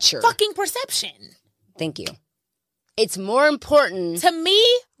overall picture? Fucking perception. Thank you. It's more important to me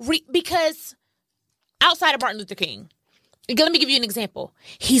because outside of Martin Luther King, let me give you an example.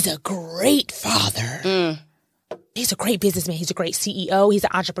 He's a great father. He's a great businessman. He's a great CEO. He's an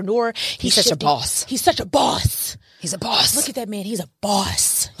entrepreneur. He's such a boss. He's such a boss. He's a boss. Look at that man. He's a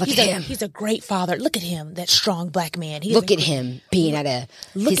boss. Look at him. He's a great father. Look at him, that strong black man. Look at him being at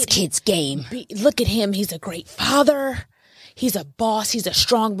his kid's game. Look at him. He's a great father. He's a boss. He's a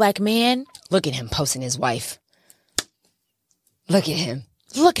strong black man. Look at him posting his wife. Look at him.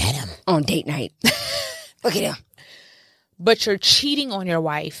 Look at him. On date night. Look at him. But you're cheating on your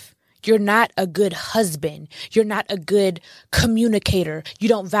wife. You're not a good husband. You're not a good communicator. You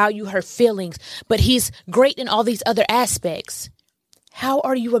don't value her feelings, but he's great in all these other aspects. How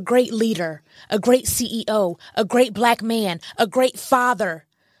are you a great leader, a great CEO, a great black man, a great father,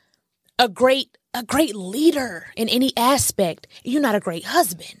 a great leader in any aspect? You're not a great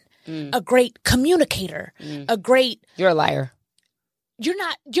husband, a great communicator, a great... You're a liar. You're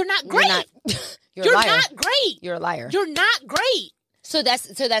not great. You're not great. You're a liar. You're not great. So that's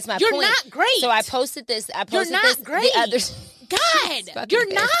my point. You're not great. So I posted this. You're not great. The others. God,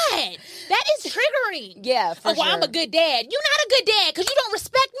 you're not. That is triggering. Yeah, for sure. I'm a good dad. You're not a good dad because you don't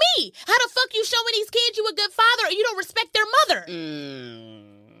respect me. How the fuck you showing these kids you a good father and you don't respect their mother?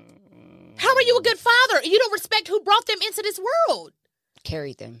 How are you a good father and you don't respect who brought them into this world?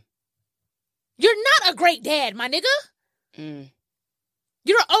 Carried them. You're not a great dad, my nigga.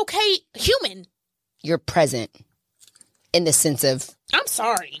 You're an okay human. You're present in the sense of... I'm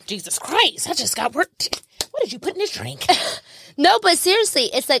sorry. Jesus Christ. I just got worked. What did you put in this drink? No, but seriously,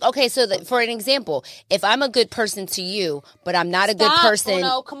 it's like, okay, so for an example, if I'm a good person to you, but I'm not a good person... Oh,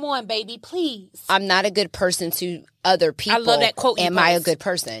 no, come on, baby, please. I'm not a good person to other people. I love that quote. Am I a good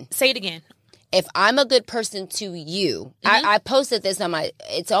person? Say it again. If I'm a good person to you, I posted this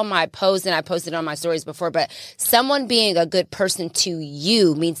it's on my post and I posted it on my stories before, but someone being a good person to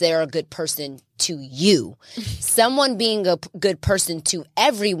you means they're a good person to you. Someone being a good person to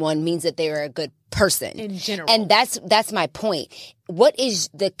everyone means that they are a good person. In general. And that's my point. What is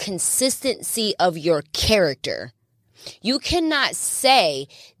the consistency of your character? You cannot say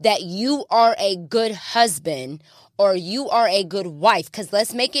that you are a good husband or you are a good wife, because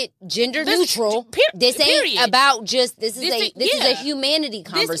let's make it gender neutral. This ain't about just this is a humanity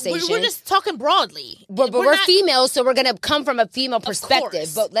conversation. We're just talking broadly. But we're females, so we're gonna come from a female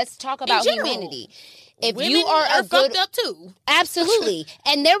perspective. But let's talk about humanity. If women you are a good, fucked up too. Absolutely.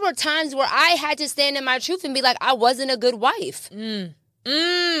 And there were times where I had to stand in my truth and be like, I wasn't a good wife. Not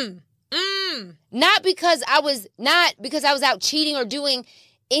because I was out cheating or doing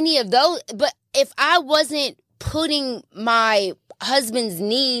any of those, but if I wasn't putting my husband's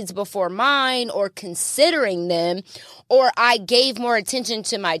needs before mine or considering them, or I gave more attention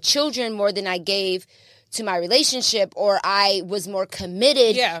to my children more than I gave to my relationship, or I was more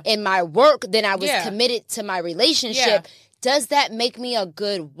committed in my work than I was committed to my relationship, does that make me a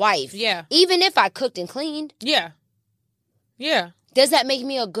good wife? Yeah. Even if I cooked and cleaned? Yeah. Yeah. Does that make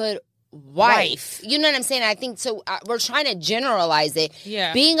me a good wife? You know what I'm saying? I think so. We're trying to generalize it.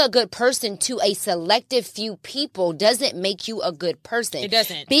 Yeah. Being a good person to a selective few people doesn't make you a good person. It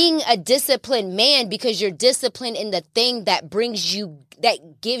doesn't. Being a disciplined man because you're disciplined in the thing that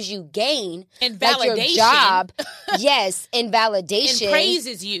gives you gain and validation, like your job, yes, and validation, and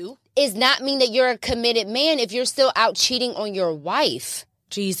praises you, is not mean that you're a committed man if you're still out cheating on your wife.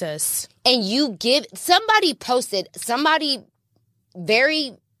 Jesus. And somebody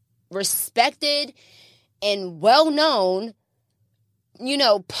very respected and well-known,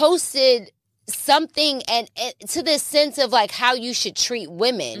 posted something and to the sense of like how you should treat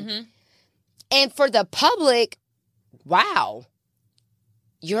women. And for the public, wow,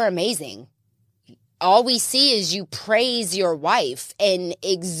 you're amazing. All we see is you praise your wife and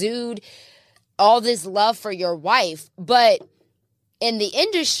exude all this love for your wife. But in the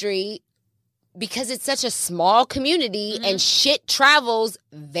industry, because it's such a small community and shit travels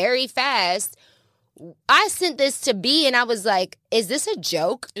very fast, I sent this to B and I was like, is this a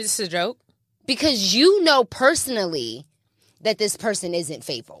joke? Is this a joke? Because you know personally that this person isn't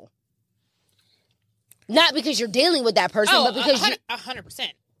faithful. Not because you're dealing with that person, but because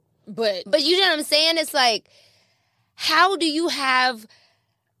 100%. But you know what I'm saying? It's like, how do you have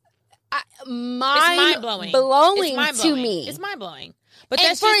mind-blowing to me? It's mind-blowing. But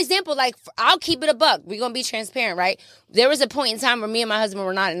for example, like, I'll keep it a buck. We're going to be transparent, right? There was a point in time where me and my husband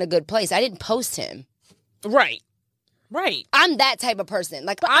were not in a good place. I didn't post him. Right. I'm that type of person.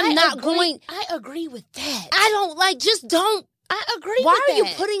 Like, I agree with that. I don't, just don't. I agree with that. Why are you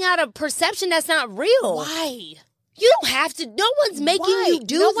putting out a perception that's not real? Why? You don't have to. No one's making you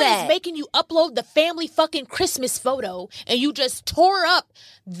do that. No one is making you upload the family fucking Christmas photo and you just tore up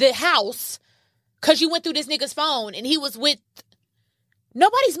the house because you went through this nigga's phone and he was with...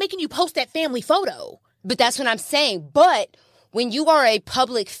 Nobody's making you post that family photo. But that's what I'm saying. But when you are a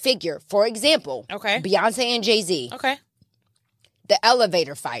public figure, for example, Beyonce and Jay-Z, the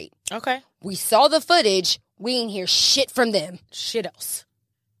elevator fight, we saw the footage, we didn't hear shit from them. Shit else.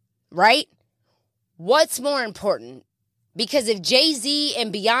 Right? What's more important? Because if Jay-Z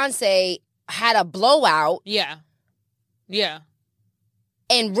and Beyonce had a blowout,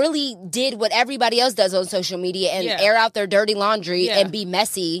 and really did what everybody else does on social media and air out their dirty laundry and be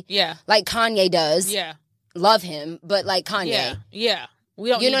messy like Kanye does. Yeah. Love him, but like Kanye. Yeah. We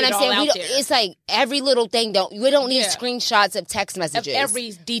don't you know need what I'm saying? There. It's like every little thing we don't need screenshots of text messages. Of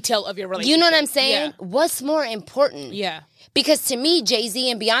every detail of your relationship. You know what I'm saying? Yeah. What's more important? Yeah. Because to me, Jay-Z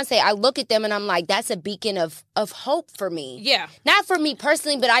and Beyonce, I look at them and I'm like, that's a beacon of hope for me. Yeah. Not for me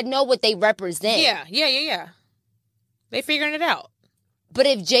personally, but I know what they represent. Yeah. They figuring it out. But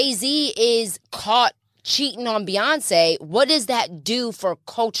if Jay-Z is caught cheating on Beyonce, what does that do for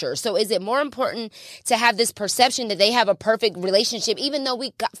culture? So is it more important to have this perception that they have a perfect relationship, even though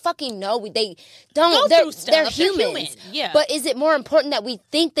we fucking know they don't? They're humans. Yeah. But is it more important that we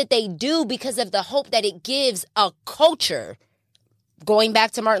think that they do because of the hope that it gives a culture? Going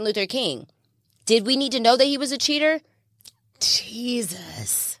back to Martin Luther King, did we need to know that he was a cheater?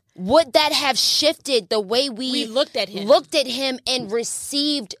 Jesus. Would that have shifted the way we looked at him and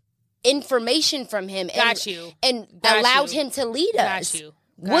received information from him and allowed him to lead us?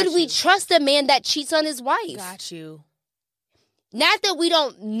 Would we trust a man that cheats on his wife? Got you. Not that we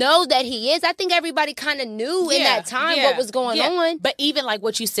don't know that he is. I think everybody kind of knew in that time what was going on. But even like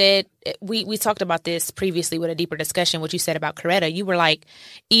what you said, we talked about this previously with a deeper discussion, what you said about Coretta. You were like,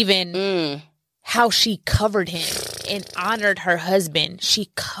 even how she covered him and honored her husband. She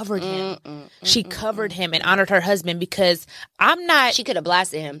covered him. She covered him and honored her husband because I'm not... She could have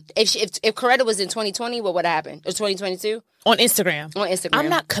blasted him. If Coretta was in 2020, what would have happened? Or 2022? On Instagram. I'm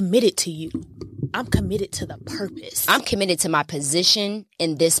not committed to you. I'm committed to the purpose. I'm committed to my position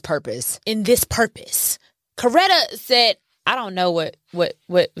in this purpose. Coretta said, I don't know what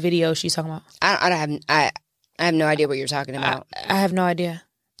video she's talking about. I have no idea what you're talking about. I have no idea.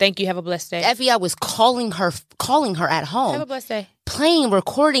 Thank you. Have a blessed day. The FBI was calling her at home. Have a blessed day. Playing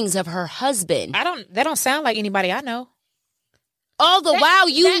recordings of her husband. That don't sound like anybody I know. All the while,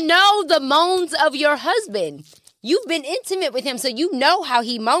 you know the moans of your husband. You've been intimate with him, so you know how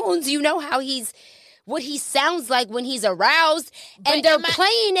he moans. You know what he sounds like when he's aroused. And they're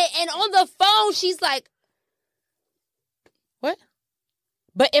playing it, and on the phone, she's like, what?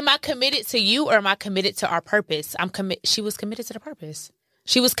 But am I committed to you or am I committed to our purpose? She was committed to the purpose.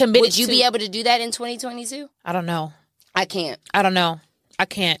 She was committed. Would you be able to do that in 2022? I don't know. I can't. I don't know. I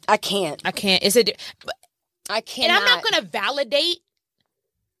can't. It's I can't. And I'm not going to validate.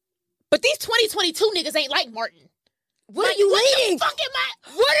 But these 2022 niggas ain't like Martin. What are you leading? What the fuck am I?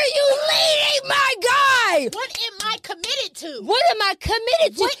 What are you leading, my guy? What am I committed to? What am I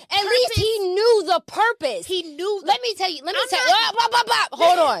committed to? At least he knew the purpose. He knew. Let me tell you.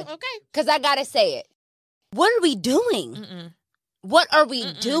 Hold on. Okay. Because I got to say it. What are we doing? What are we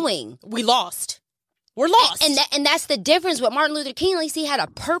doing? We lost. We're lost. And that's the difference with Martin Luther King. At least he had a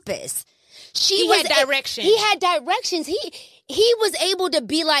purpose. He had direction. He had directions. He was able to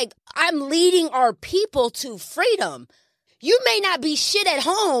be like, I'm leading our people to freedom. You may not be shit at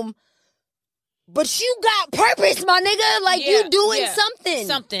home, but you got purpose, my nigga. Like, you doing something.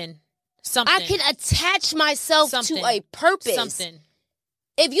 Something. I can attach myself to a purpose. Something.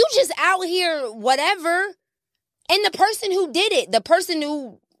 If you just out here, whatever, and the person who did it, the person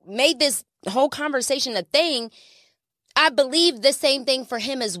who made this whole conversation a thing, I believe the same thing for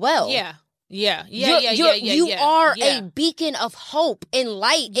him as well. You are a beacon of hope and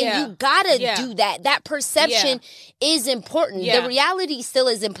light, and you gotta do that. That perception is important. The reality still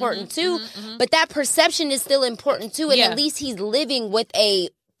is important too, but that perception is still important too, and at least he's living with a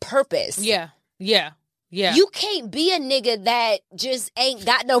purpose. Yeah. You can't be a nigga that just ain't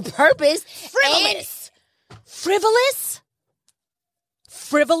got no purpose. Frivolous?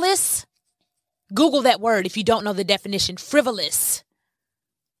 Google that word if you don't know the definition. Frivolous.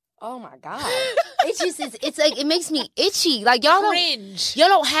 Oh my God. It's like, it makes me itchy. Like, y'all cringe. Y'all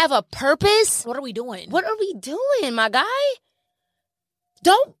don't have a purpose. What are we doing? What are we doing, my guy?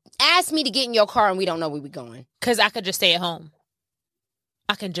 Don't ask me to get in your car and we don't know where we're going. Because I could just stay at home.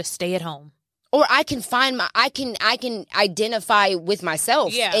 Or I can I can identify with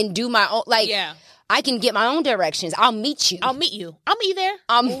myself and do my own, I can get my own directions. I'll meet you. I'll meet you there.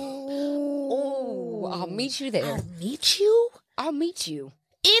 I'll meet you there. I'll meet you.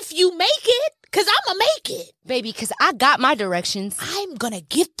 If you make it, because I'm going to make it. Baby, because I got my directions. I'm going to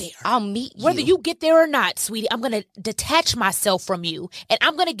get there. I'll meet you. Whether you get there or not, sweetie, I'm going to detach myself from you, and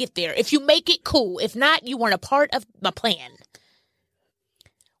I'm going to get there. If you make it, cool. If not, you weren't a part of my plan.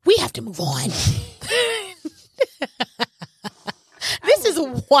 We have to move on. This is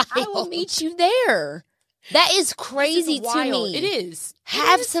wild. I will meet you there. That is crazy to me. It is.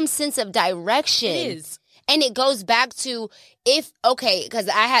 Have some sense of direction. It is. And it goes back to because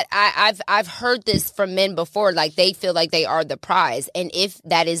I've heard this from men before, like they feel like they are the prize. And if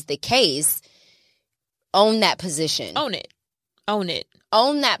that is the case, own that position. Own it.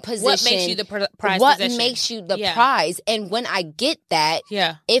 Own that position. What makes you the prize? What makes you the prize? And when I get that,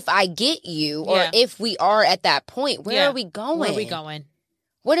 if I get you, or if we are at that point, where are we going? Where are we going?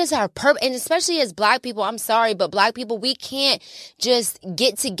 What is our purpose? And especially as Black people, I'm sorry, but Black people, we can't just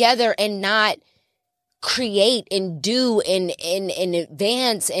get together and not create and do and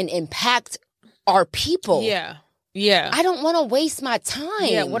advance and impact our people. Yeah. Yeah. I don't want to waste my time.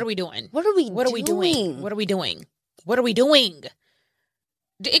 Yeah. What are we doing? What are we doing? What are we doing? What are we doing?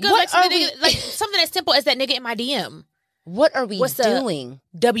 It goes back to the nigga, like something as simple as that nigga in my DM. What are we doing?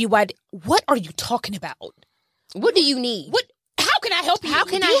 WYD. What are you talking about? What do you need? What? How can I help you? How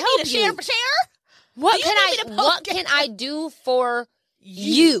can I help you? Share for share? What can I do for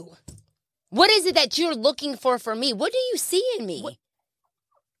you? What is it that you're looking for me? What do you see in me?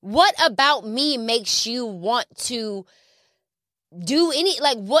 What about me makes you want to do any,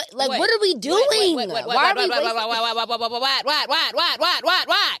 what are we doing? Why are we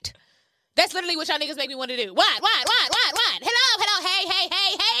What? That's literally what y'all niggas make me want to do. What? Hello,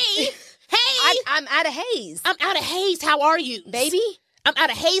 hey. I'm out of haze. I'm out of haze. How are you, baby? I'm out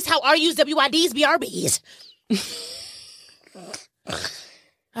of haze. How are you, WIDs, BRBs?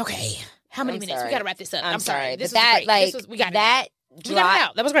 Okay. How many minutes? We got to wrap this up. I'm sorry. This was great. We got it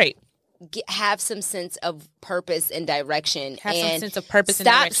out. That was great. Have some sense of purpose and direction.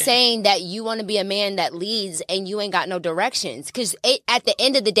 Stop saying that you want to be a man that leads and you ain't got no directions. Because at the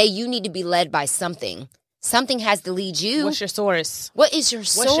end of the day, you need to be led by something. Something has to lead you. What's your source? What is your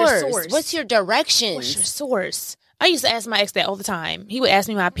source? What's your direction? What's your source? I used to ask my ex that all the time. He would ask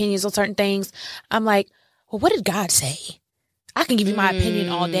me my opinions on certain things. I'm like, well, what did God say? I can give you my opinion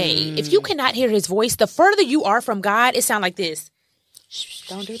all day. If you cannot hear his voice, the further you are from God, it sounds like this.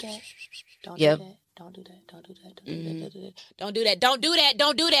 Don't do that. Don't do that. Don't do that. Don't do that. Don't do that. Don't do that.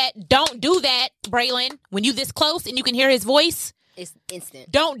 Don't do that. Don't do that, Braylon. When you this close and you can hear his voice, it's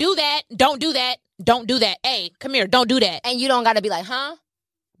instant. Don't do that. Don't do that. Don't do that. Hey, come here. Don't do that. And you don't got to be like, huh?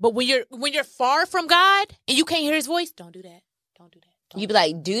 But when you're far from God and you can't hear his voice, don't do that. Don't do that. You be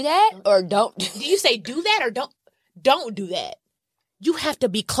like, do that or don't. Do you say do that or don't do that? You have to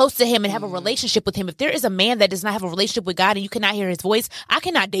be close to him and have a relationship with him. If there is a man that does not have a relationship with God and you cannot hear his voice, I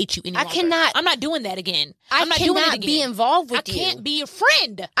cannot date you anymore. I'm not doing that again. I'm not doing it again. Be involved with you. I can't be your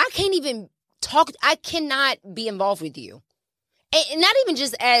friend. I can't even talk. I cannot be involved with you. And not even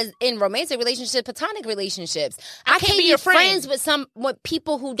just as in romantic relationships, platonic relationships. I can't be your friends with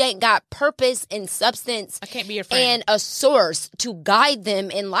people who ain't got purpose and substance. I can't be your friend. And a source to guide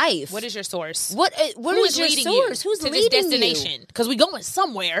them in life. What is your source? What is your source? Who's leading this destination? Because we going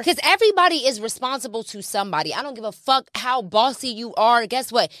somewhere. Because everybody is responsible to somebody. I don't give a fuck how bossy you are.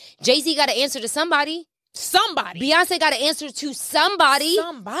 Guess what? Jay-Z got to answer to somebody. Beyonce got to answer to somebody.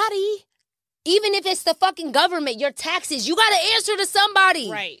 Even if it's the fucking government, your taxes, you got to answer to somebody.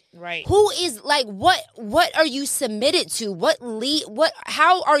 Right. Who is like, what are you submitted to? What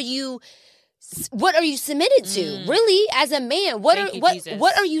are you submitted to? Really, as a man, what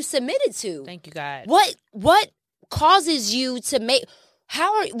are you submitted to? Thank you, God. What causes you to make,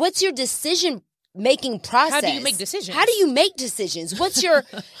 what's your decision making process? How do you make decisions? What's your,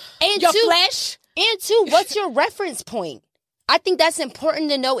 flesh? And two, what's your reference point? I think that's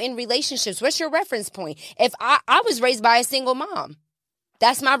important to know in relationships. What's your reference point? If I was raised by a single mom,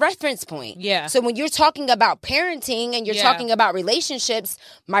 that's my reference point. Yeah. So when you're talking about parenting and you're talking about relationships,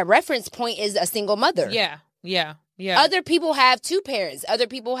 my reference point is a single mother. Yeah. Other people have two parents. Other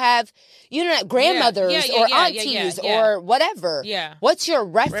people have, grandmothers or aunties or whatever. Yeah. What's your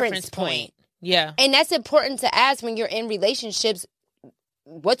reference point? Yeah. And that's important to ask when you're in relationships.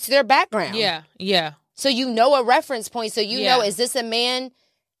 What's their background? Yeah. So you know a reference point. So you know, is this a man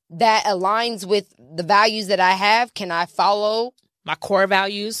that aligns with the values that I have? Can I follow my core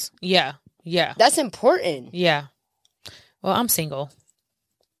values? Yeah. That's important. Yeah. Well, I'm single.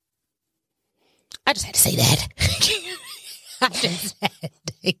 I just had to say that. I just had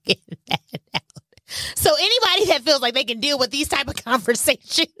to get that out. So anybody that feels like they can deal with these type of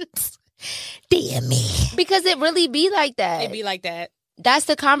conversations, DM me. Because it really be like that. It be like that. That's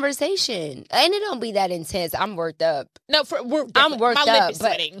the conversation. And it don't be that intense. I'm worked up. No, I'm worked my up. Lip is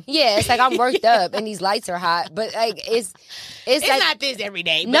sweating. Yeah, it's like I'm worked up and these lights are hot. But like it's like, not this every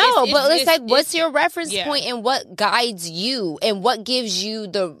day. But no, it's like what's your reference point and what guides you and what gives you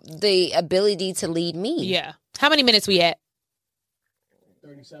the ability to lead me? Yeah. How many minutes we at?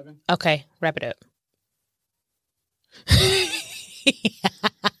 37. Okay, wrap it up.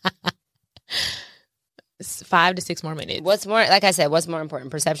 5 to 6 more minutes. What's more, like I said, what's more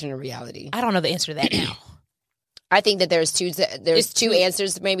important, perception or reality? I don't know the answer to that now. I think that there's two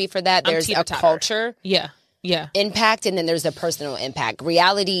answers maybe for that. There's a culture impact, and then there's a personal impact.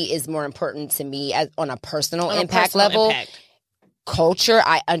 Reality is more important to me on a personal impact level. Culture,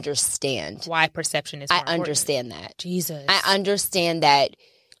 I understand. Why perception is more important. I understand that. Jesus. I understand that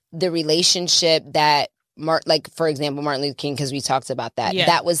the relationship that, for example, Martin Luther King, because we talked about that,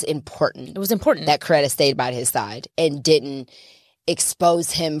 that was important. It was important. That Coretta stayed by his side and didn't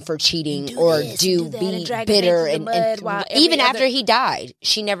expose him for cheating be bitter and even after he died,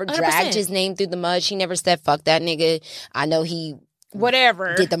 she never 100%. Dragged his name through the mud. She never said fuck that nigga. I know he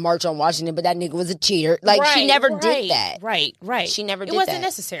did the march on Washington, but that nigga was a cheater. She never did that. Right. She never did that. It wasn't that.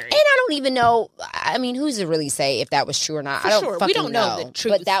 necessary. And I don't even know. I mean, who's to really say if that was true or not? I don't fucking we don't know the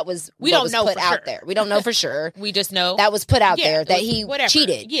truth. But that was put out there. We don't know for sure. We just know that was put out there that he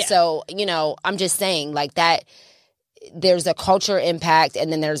cheated. Yeah. So I'm just saying that. There's a culture impact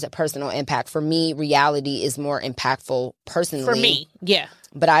and then there's a personal impact. For me, reality is more impactful personally. For me, yeah.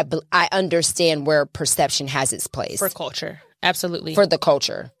 But I understand where perception has its place. For culture. Absolutely. For the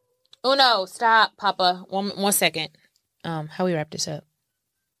culture. Oh, no. Stop, Papa. One second. How we wrap this up?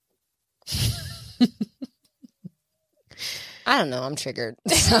 I don't know. I'm triggered.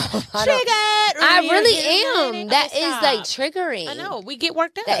 I really am. That is triggering. I know. We get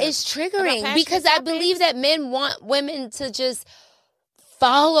worked up. That is triggering because I believe that men want women to just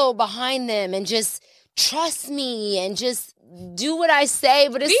follow behind them and just trust me and just do what I say.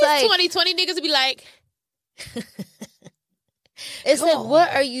 But it's these 2020 niggas would be like, it's like,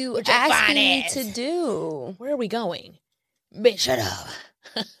 what are you asking me to do? Where are we going? Bitch, shut up.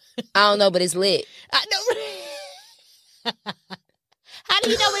 I don't know, but it's lit. I know. How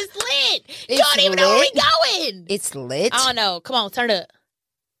do you know it's lit? You don't even know where we going. It's lit. I don't know. Come on, turn up.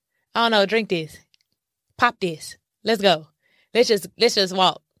 I don't know. Drink this. Pop this. Let's go. Let's just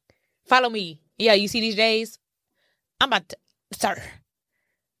walk. Follow me. Yeah, you see these days? I'm about to, sir.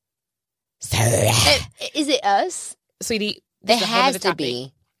 Is it us, sweetie? It has to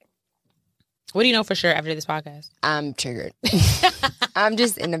be. What do you know for sure after this podcast? I'm triggered. I'm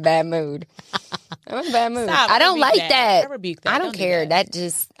just in a bad mood. I'm in a bad mood. Stop, I don't like that. I rebuke that. I don't care.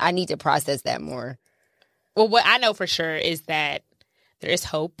 I need to process that more. Well, what I know for sure is that there is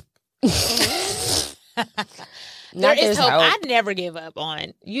hope. There is hope. I never give up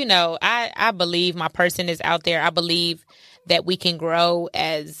on. I believe my person is out there. I believe that we can grow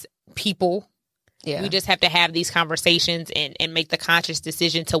as people. Yeah. We just have to have these conversations and make the conscious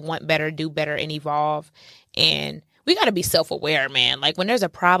decision to want better, do better, and evolve. And we got to be self-aware, man. Like, when there's a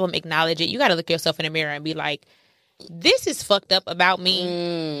problem, acknowledge it. You got to look yourself in the mirror and be like, this is fucked up about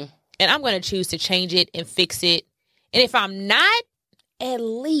me, and I'm going to choose to change it and fix it. And if I'm not, at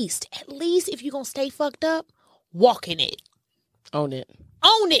least if you're going to stay fucked up, walk in it. Own it.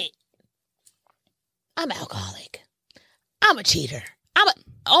 I'm alcoholic. I'm a cheater.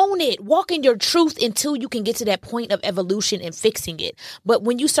 Own it. Walk in your truth until you can get to that point of evolution and fixing it. But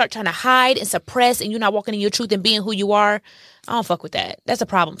when you start trying to hide and suppress and you're not walking in your truth and being who you are, I don't fuck with that. That's a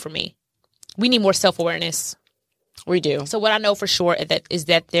problem for me. We need more self-awareness. We do. So what I know for sure is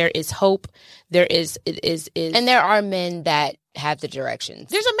that there is hope. There is and there are men that have the directions.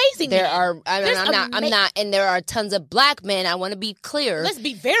 There's amazing men. There are. I'm not. And there are tons of black men. I want to be clear. Let's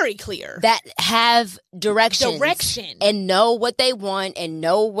be very clear. That have direction and know what they want and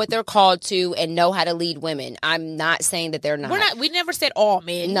know what they're called to and know how to lead women. I'm not saying that they're not. We're not. We never said all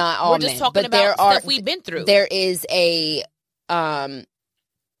men. Not all men. We're just talking about stuff we've been through. There is a.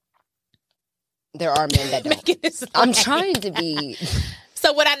 There are men that don't. I'm trying to be.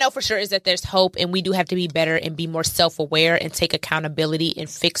 So what I know for sure is that there's hope, and we do have to be better and be more self-aware and take accountability and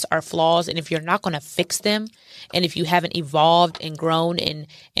fix our flaws. And if you're not going to fix them, and if you haven't evolved and grown and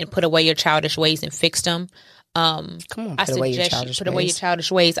put away your childish ways and fixed them, put away your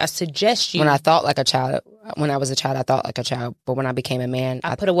childish ways. I suggest you. When I thought like a child, when I was a child, I thought like a child. But when I became a man,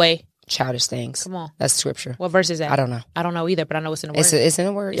 I put away childish things. Come on. That's scripture. What verse is that? I don't know. I don't know either, but I know it's in the word. It's in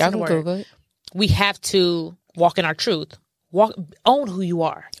the word. Y'all can Google it. We have to walk in our truth. Own who you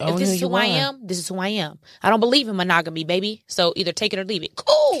are. If this is who I am, this is who I am. I don't believe in monogamy, baby. So either take it or leave it.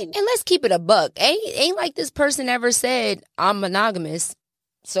 Cool. And let's keep it a buck. Ain't like this person ever said I'm monogamous.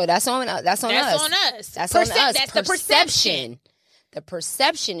 So that's on us. That's on us. That's on us. That's the perception. The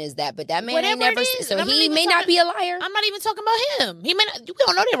perception is that, but that man Whatever ain't never. Is, so he may not be a liar. I'm not even talking about him. He may not. We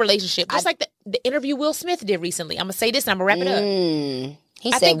don't know their relationship. Just like the interview Will Smith did recently. I'm gonna say this and I'm gonna wrap it up.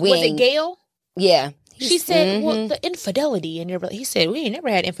 He said, was it Gail? Yeah. She said, well, the infidelity in your relationship. He said, we ain't never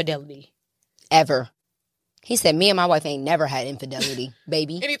had infidelity. Ever. He said, me and my wife ain't never had infidelity,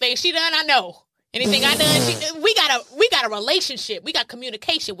 baby. Anything she done, I know. Anything I done, we got a relationship. We got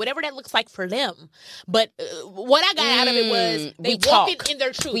communication, whatever that looks like for them. But what I got out of it was they walking in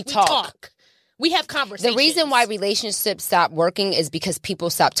their truth. We talk. We have conversations. The reason why relationships stop working is because people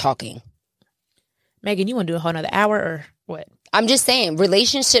stop talking. Megan, you want to do a whole nother hour or what? I'm just saying,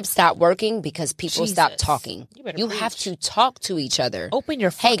 relationships stop working because people stop talking. You have to talk to each other. Open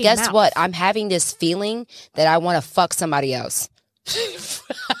your fucking mouth. Hey, guess what? I'm having this feeling that I want to fuck somebody else.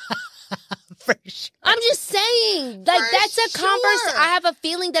 For sure. I'm just saying, like, that's a conversation. I have a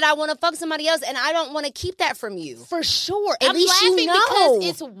feeling that I want to fuck somebody else, and I don't want to keep that from you. For sure. At least you know. Because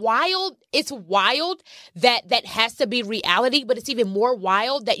it's wild. It's wild that has to be reality, but it's even more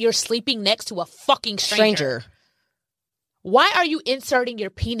wild that you're sleeping next to a fucking stranger. Why are you inserting your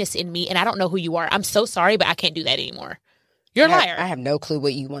penis in me and I don't know who you are? I'm so sorry, but I can't do that anymore. You're a liar. I have no clue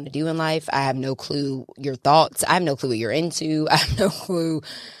what you want to do in life. I have no clue your thoughts. I have no clue what you're into. I have no clue.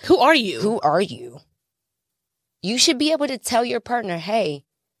 Who are you? Who are you? You should be able to tell your partner, hey.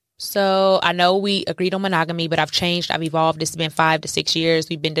 So I know we agreed on monogamy, but I've changed. I've evolved. It's been 5 to 6 years.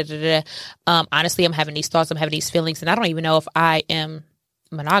 We've been honestly, I'm having these thoughts. I'm having these feelings. And I don't even know if I am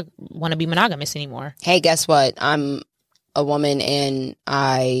want to be monogamous anymore. Hey, guess what? I'm a woman and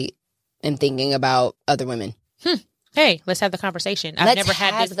I am thinking about other women. Hey, let's have the conversation. I've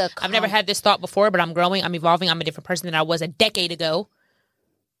never had this thought before, but I'm growing. I'm evolving. I'm a different person than I was a decade ago.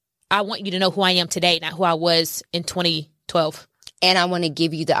 I want you to know who I am today, not who I was in 2012. And I want to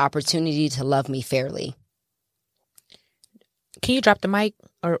give you the opportunity to love me fairly. Can you drop the mic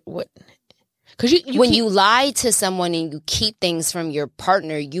or what? Because you lie to someone and you keep things from your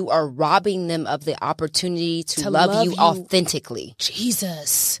partner, you are robbing them of the opportunity to love you authentically.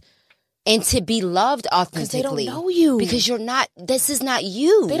 Jesus. And to be loved authentically. Because they don't know you. Because this is not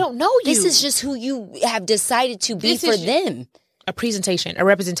you. They don't know you. This is just who you have decided to be for them. A presentation, a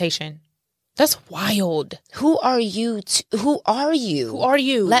representation. That's wild. Who are you? Who are you? Who are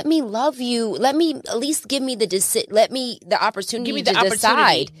you? Let me love you. Let me at least give me the opportunity to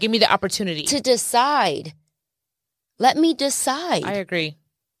decide. Give me the opportunity. To decide. Let me decide. I agree.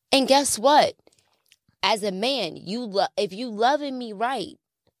 And guess what? As a man, if you loving me right,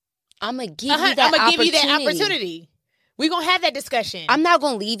 I'm going to give you that opportunity. We're going to have that discussion. I'm not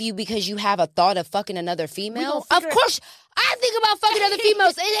going to leave you because you have a thought of fucking another female. Of course, I think about fucking other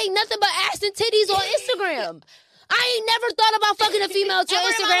females. It ain't nothing but ass and titties on Instagram. I ain't never thought about fucking a female on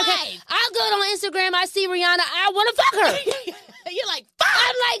Instagram. I go on Instagram, I see Rihanna, I want to fuck her. You're like, fuck.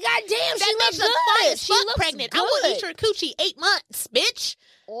 I'm like, God damn, she looks good. She looks pregnant. Good. I will eat your coochie 8 months, bitch.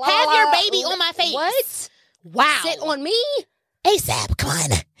 Have your baby on my face. What? Wow. Sit on me? ASAP, come on.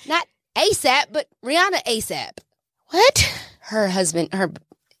 Not ASAP, but Rihanna ASAP. What? Her husband, her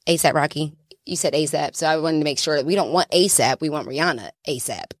ASAP Rocky. You said ASAP, so I wanted to make sure that we don't want ASAP. We want Rihanna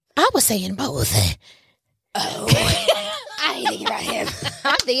ASAP. I was saying both. Oh. I ain't thinking about him.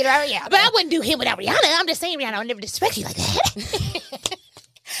 I'm thinking about Rihanna. But I wouldn't do him without Rihanna. I'm just saying Rihanna, I would never disrespect you like that.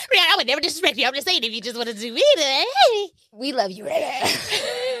 Rihanna, I would never disrespect you. I'm just saying if you just want to do it. We love you,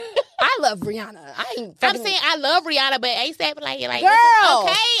 Rihanna. I love Rihanna. I'm saying I love Rihanna, but ASAP like girl.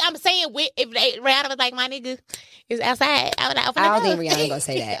 Okay, I'm saying if Rihanna was like my nigga is outside, I don't think Rihanna gonna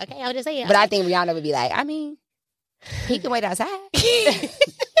say that. Okay, I was just saying. But I think Rihanna would be like, I mean, he can wait outside.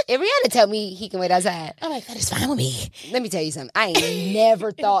 If Rihanna tell me he can wait outside, I'm like, that is fine with me. Let me tell you something. I ain't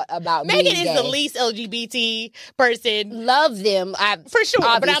never thought about Megan being is gay. the least LGBT person. Love them, for sure.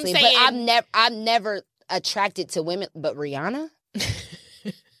 But I'm saying, but I'm never attracted to women. But Rihanna.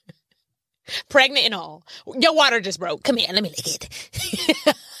 Pregnant and all. Your water just broke. Come here, let me lick it.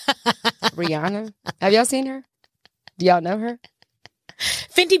 Rihanna. Have y'all seen her? Do y'all know her?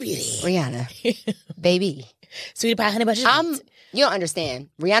 Fenty Beauty. Rihanna. Baby. Sweetie pie, honey butter. You don't understand.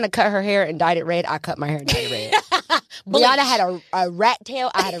 Rihanna cut her hair and dyed it red. I cut my hair and dyed it red. Rihanna had a rat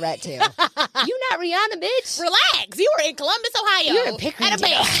tail. I had a rat tail. You not Rihanna, bitch. Relax. You were in Columbus, Ohio. You're in Pickering. At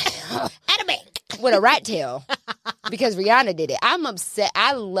a bank. With a rat tail. Because Rihanna did it. I'm upset.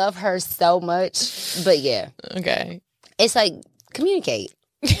 I love her so much. But yeah. Okay. It's like, communicate.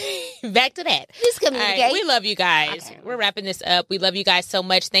 Back to that. Just communicate. Right, we love you guys. Okay. We're wrapping this up. We love you guys so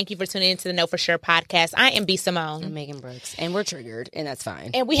much. Thank you for tuning into the Know For Sure podcast. I am B. Simone. I'm Megan Brooks. And we're triggered, and that's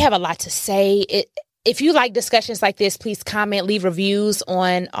fine. And we have a lot to say. If you like discussions like this, please comment, leave reviews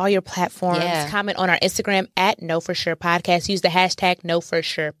on all your platforms. Yeah. Comment on our Instagram at Know For Sure Podcast. Use the hashtag Know For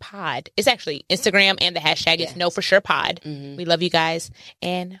Sure Pod. It's actually Instagram and the hashtag is Know For Sure Pod. Mm-hmm. We love you guys.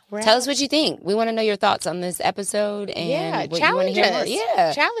 And tell us what you think. We want to know your thoughts on this episode. And challenge us.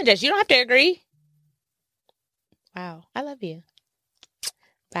 Yeah. Challenge us. You don't have to agree. Wow. I love you.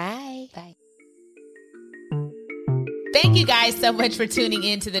 Bye. Bye. Thank you guys so much for tuning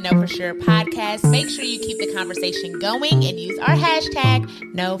in to the Know For Sure podcast. Make sure you keep the conversation going and use our hashtag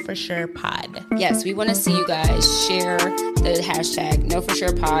KnowForSurePod. Yes, we want to see you guys share the hashtag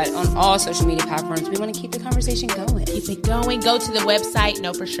KnowForSurePod on all social media platforms. We want to keep the conversation going. Keep it going. Go to the website,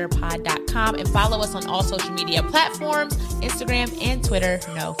 KnowForSurePod.com, and follow us on all social media platforms, Instagram and Twitter,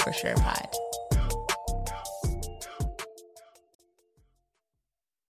 KnowForSurePod.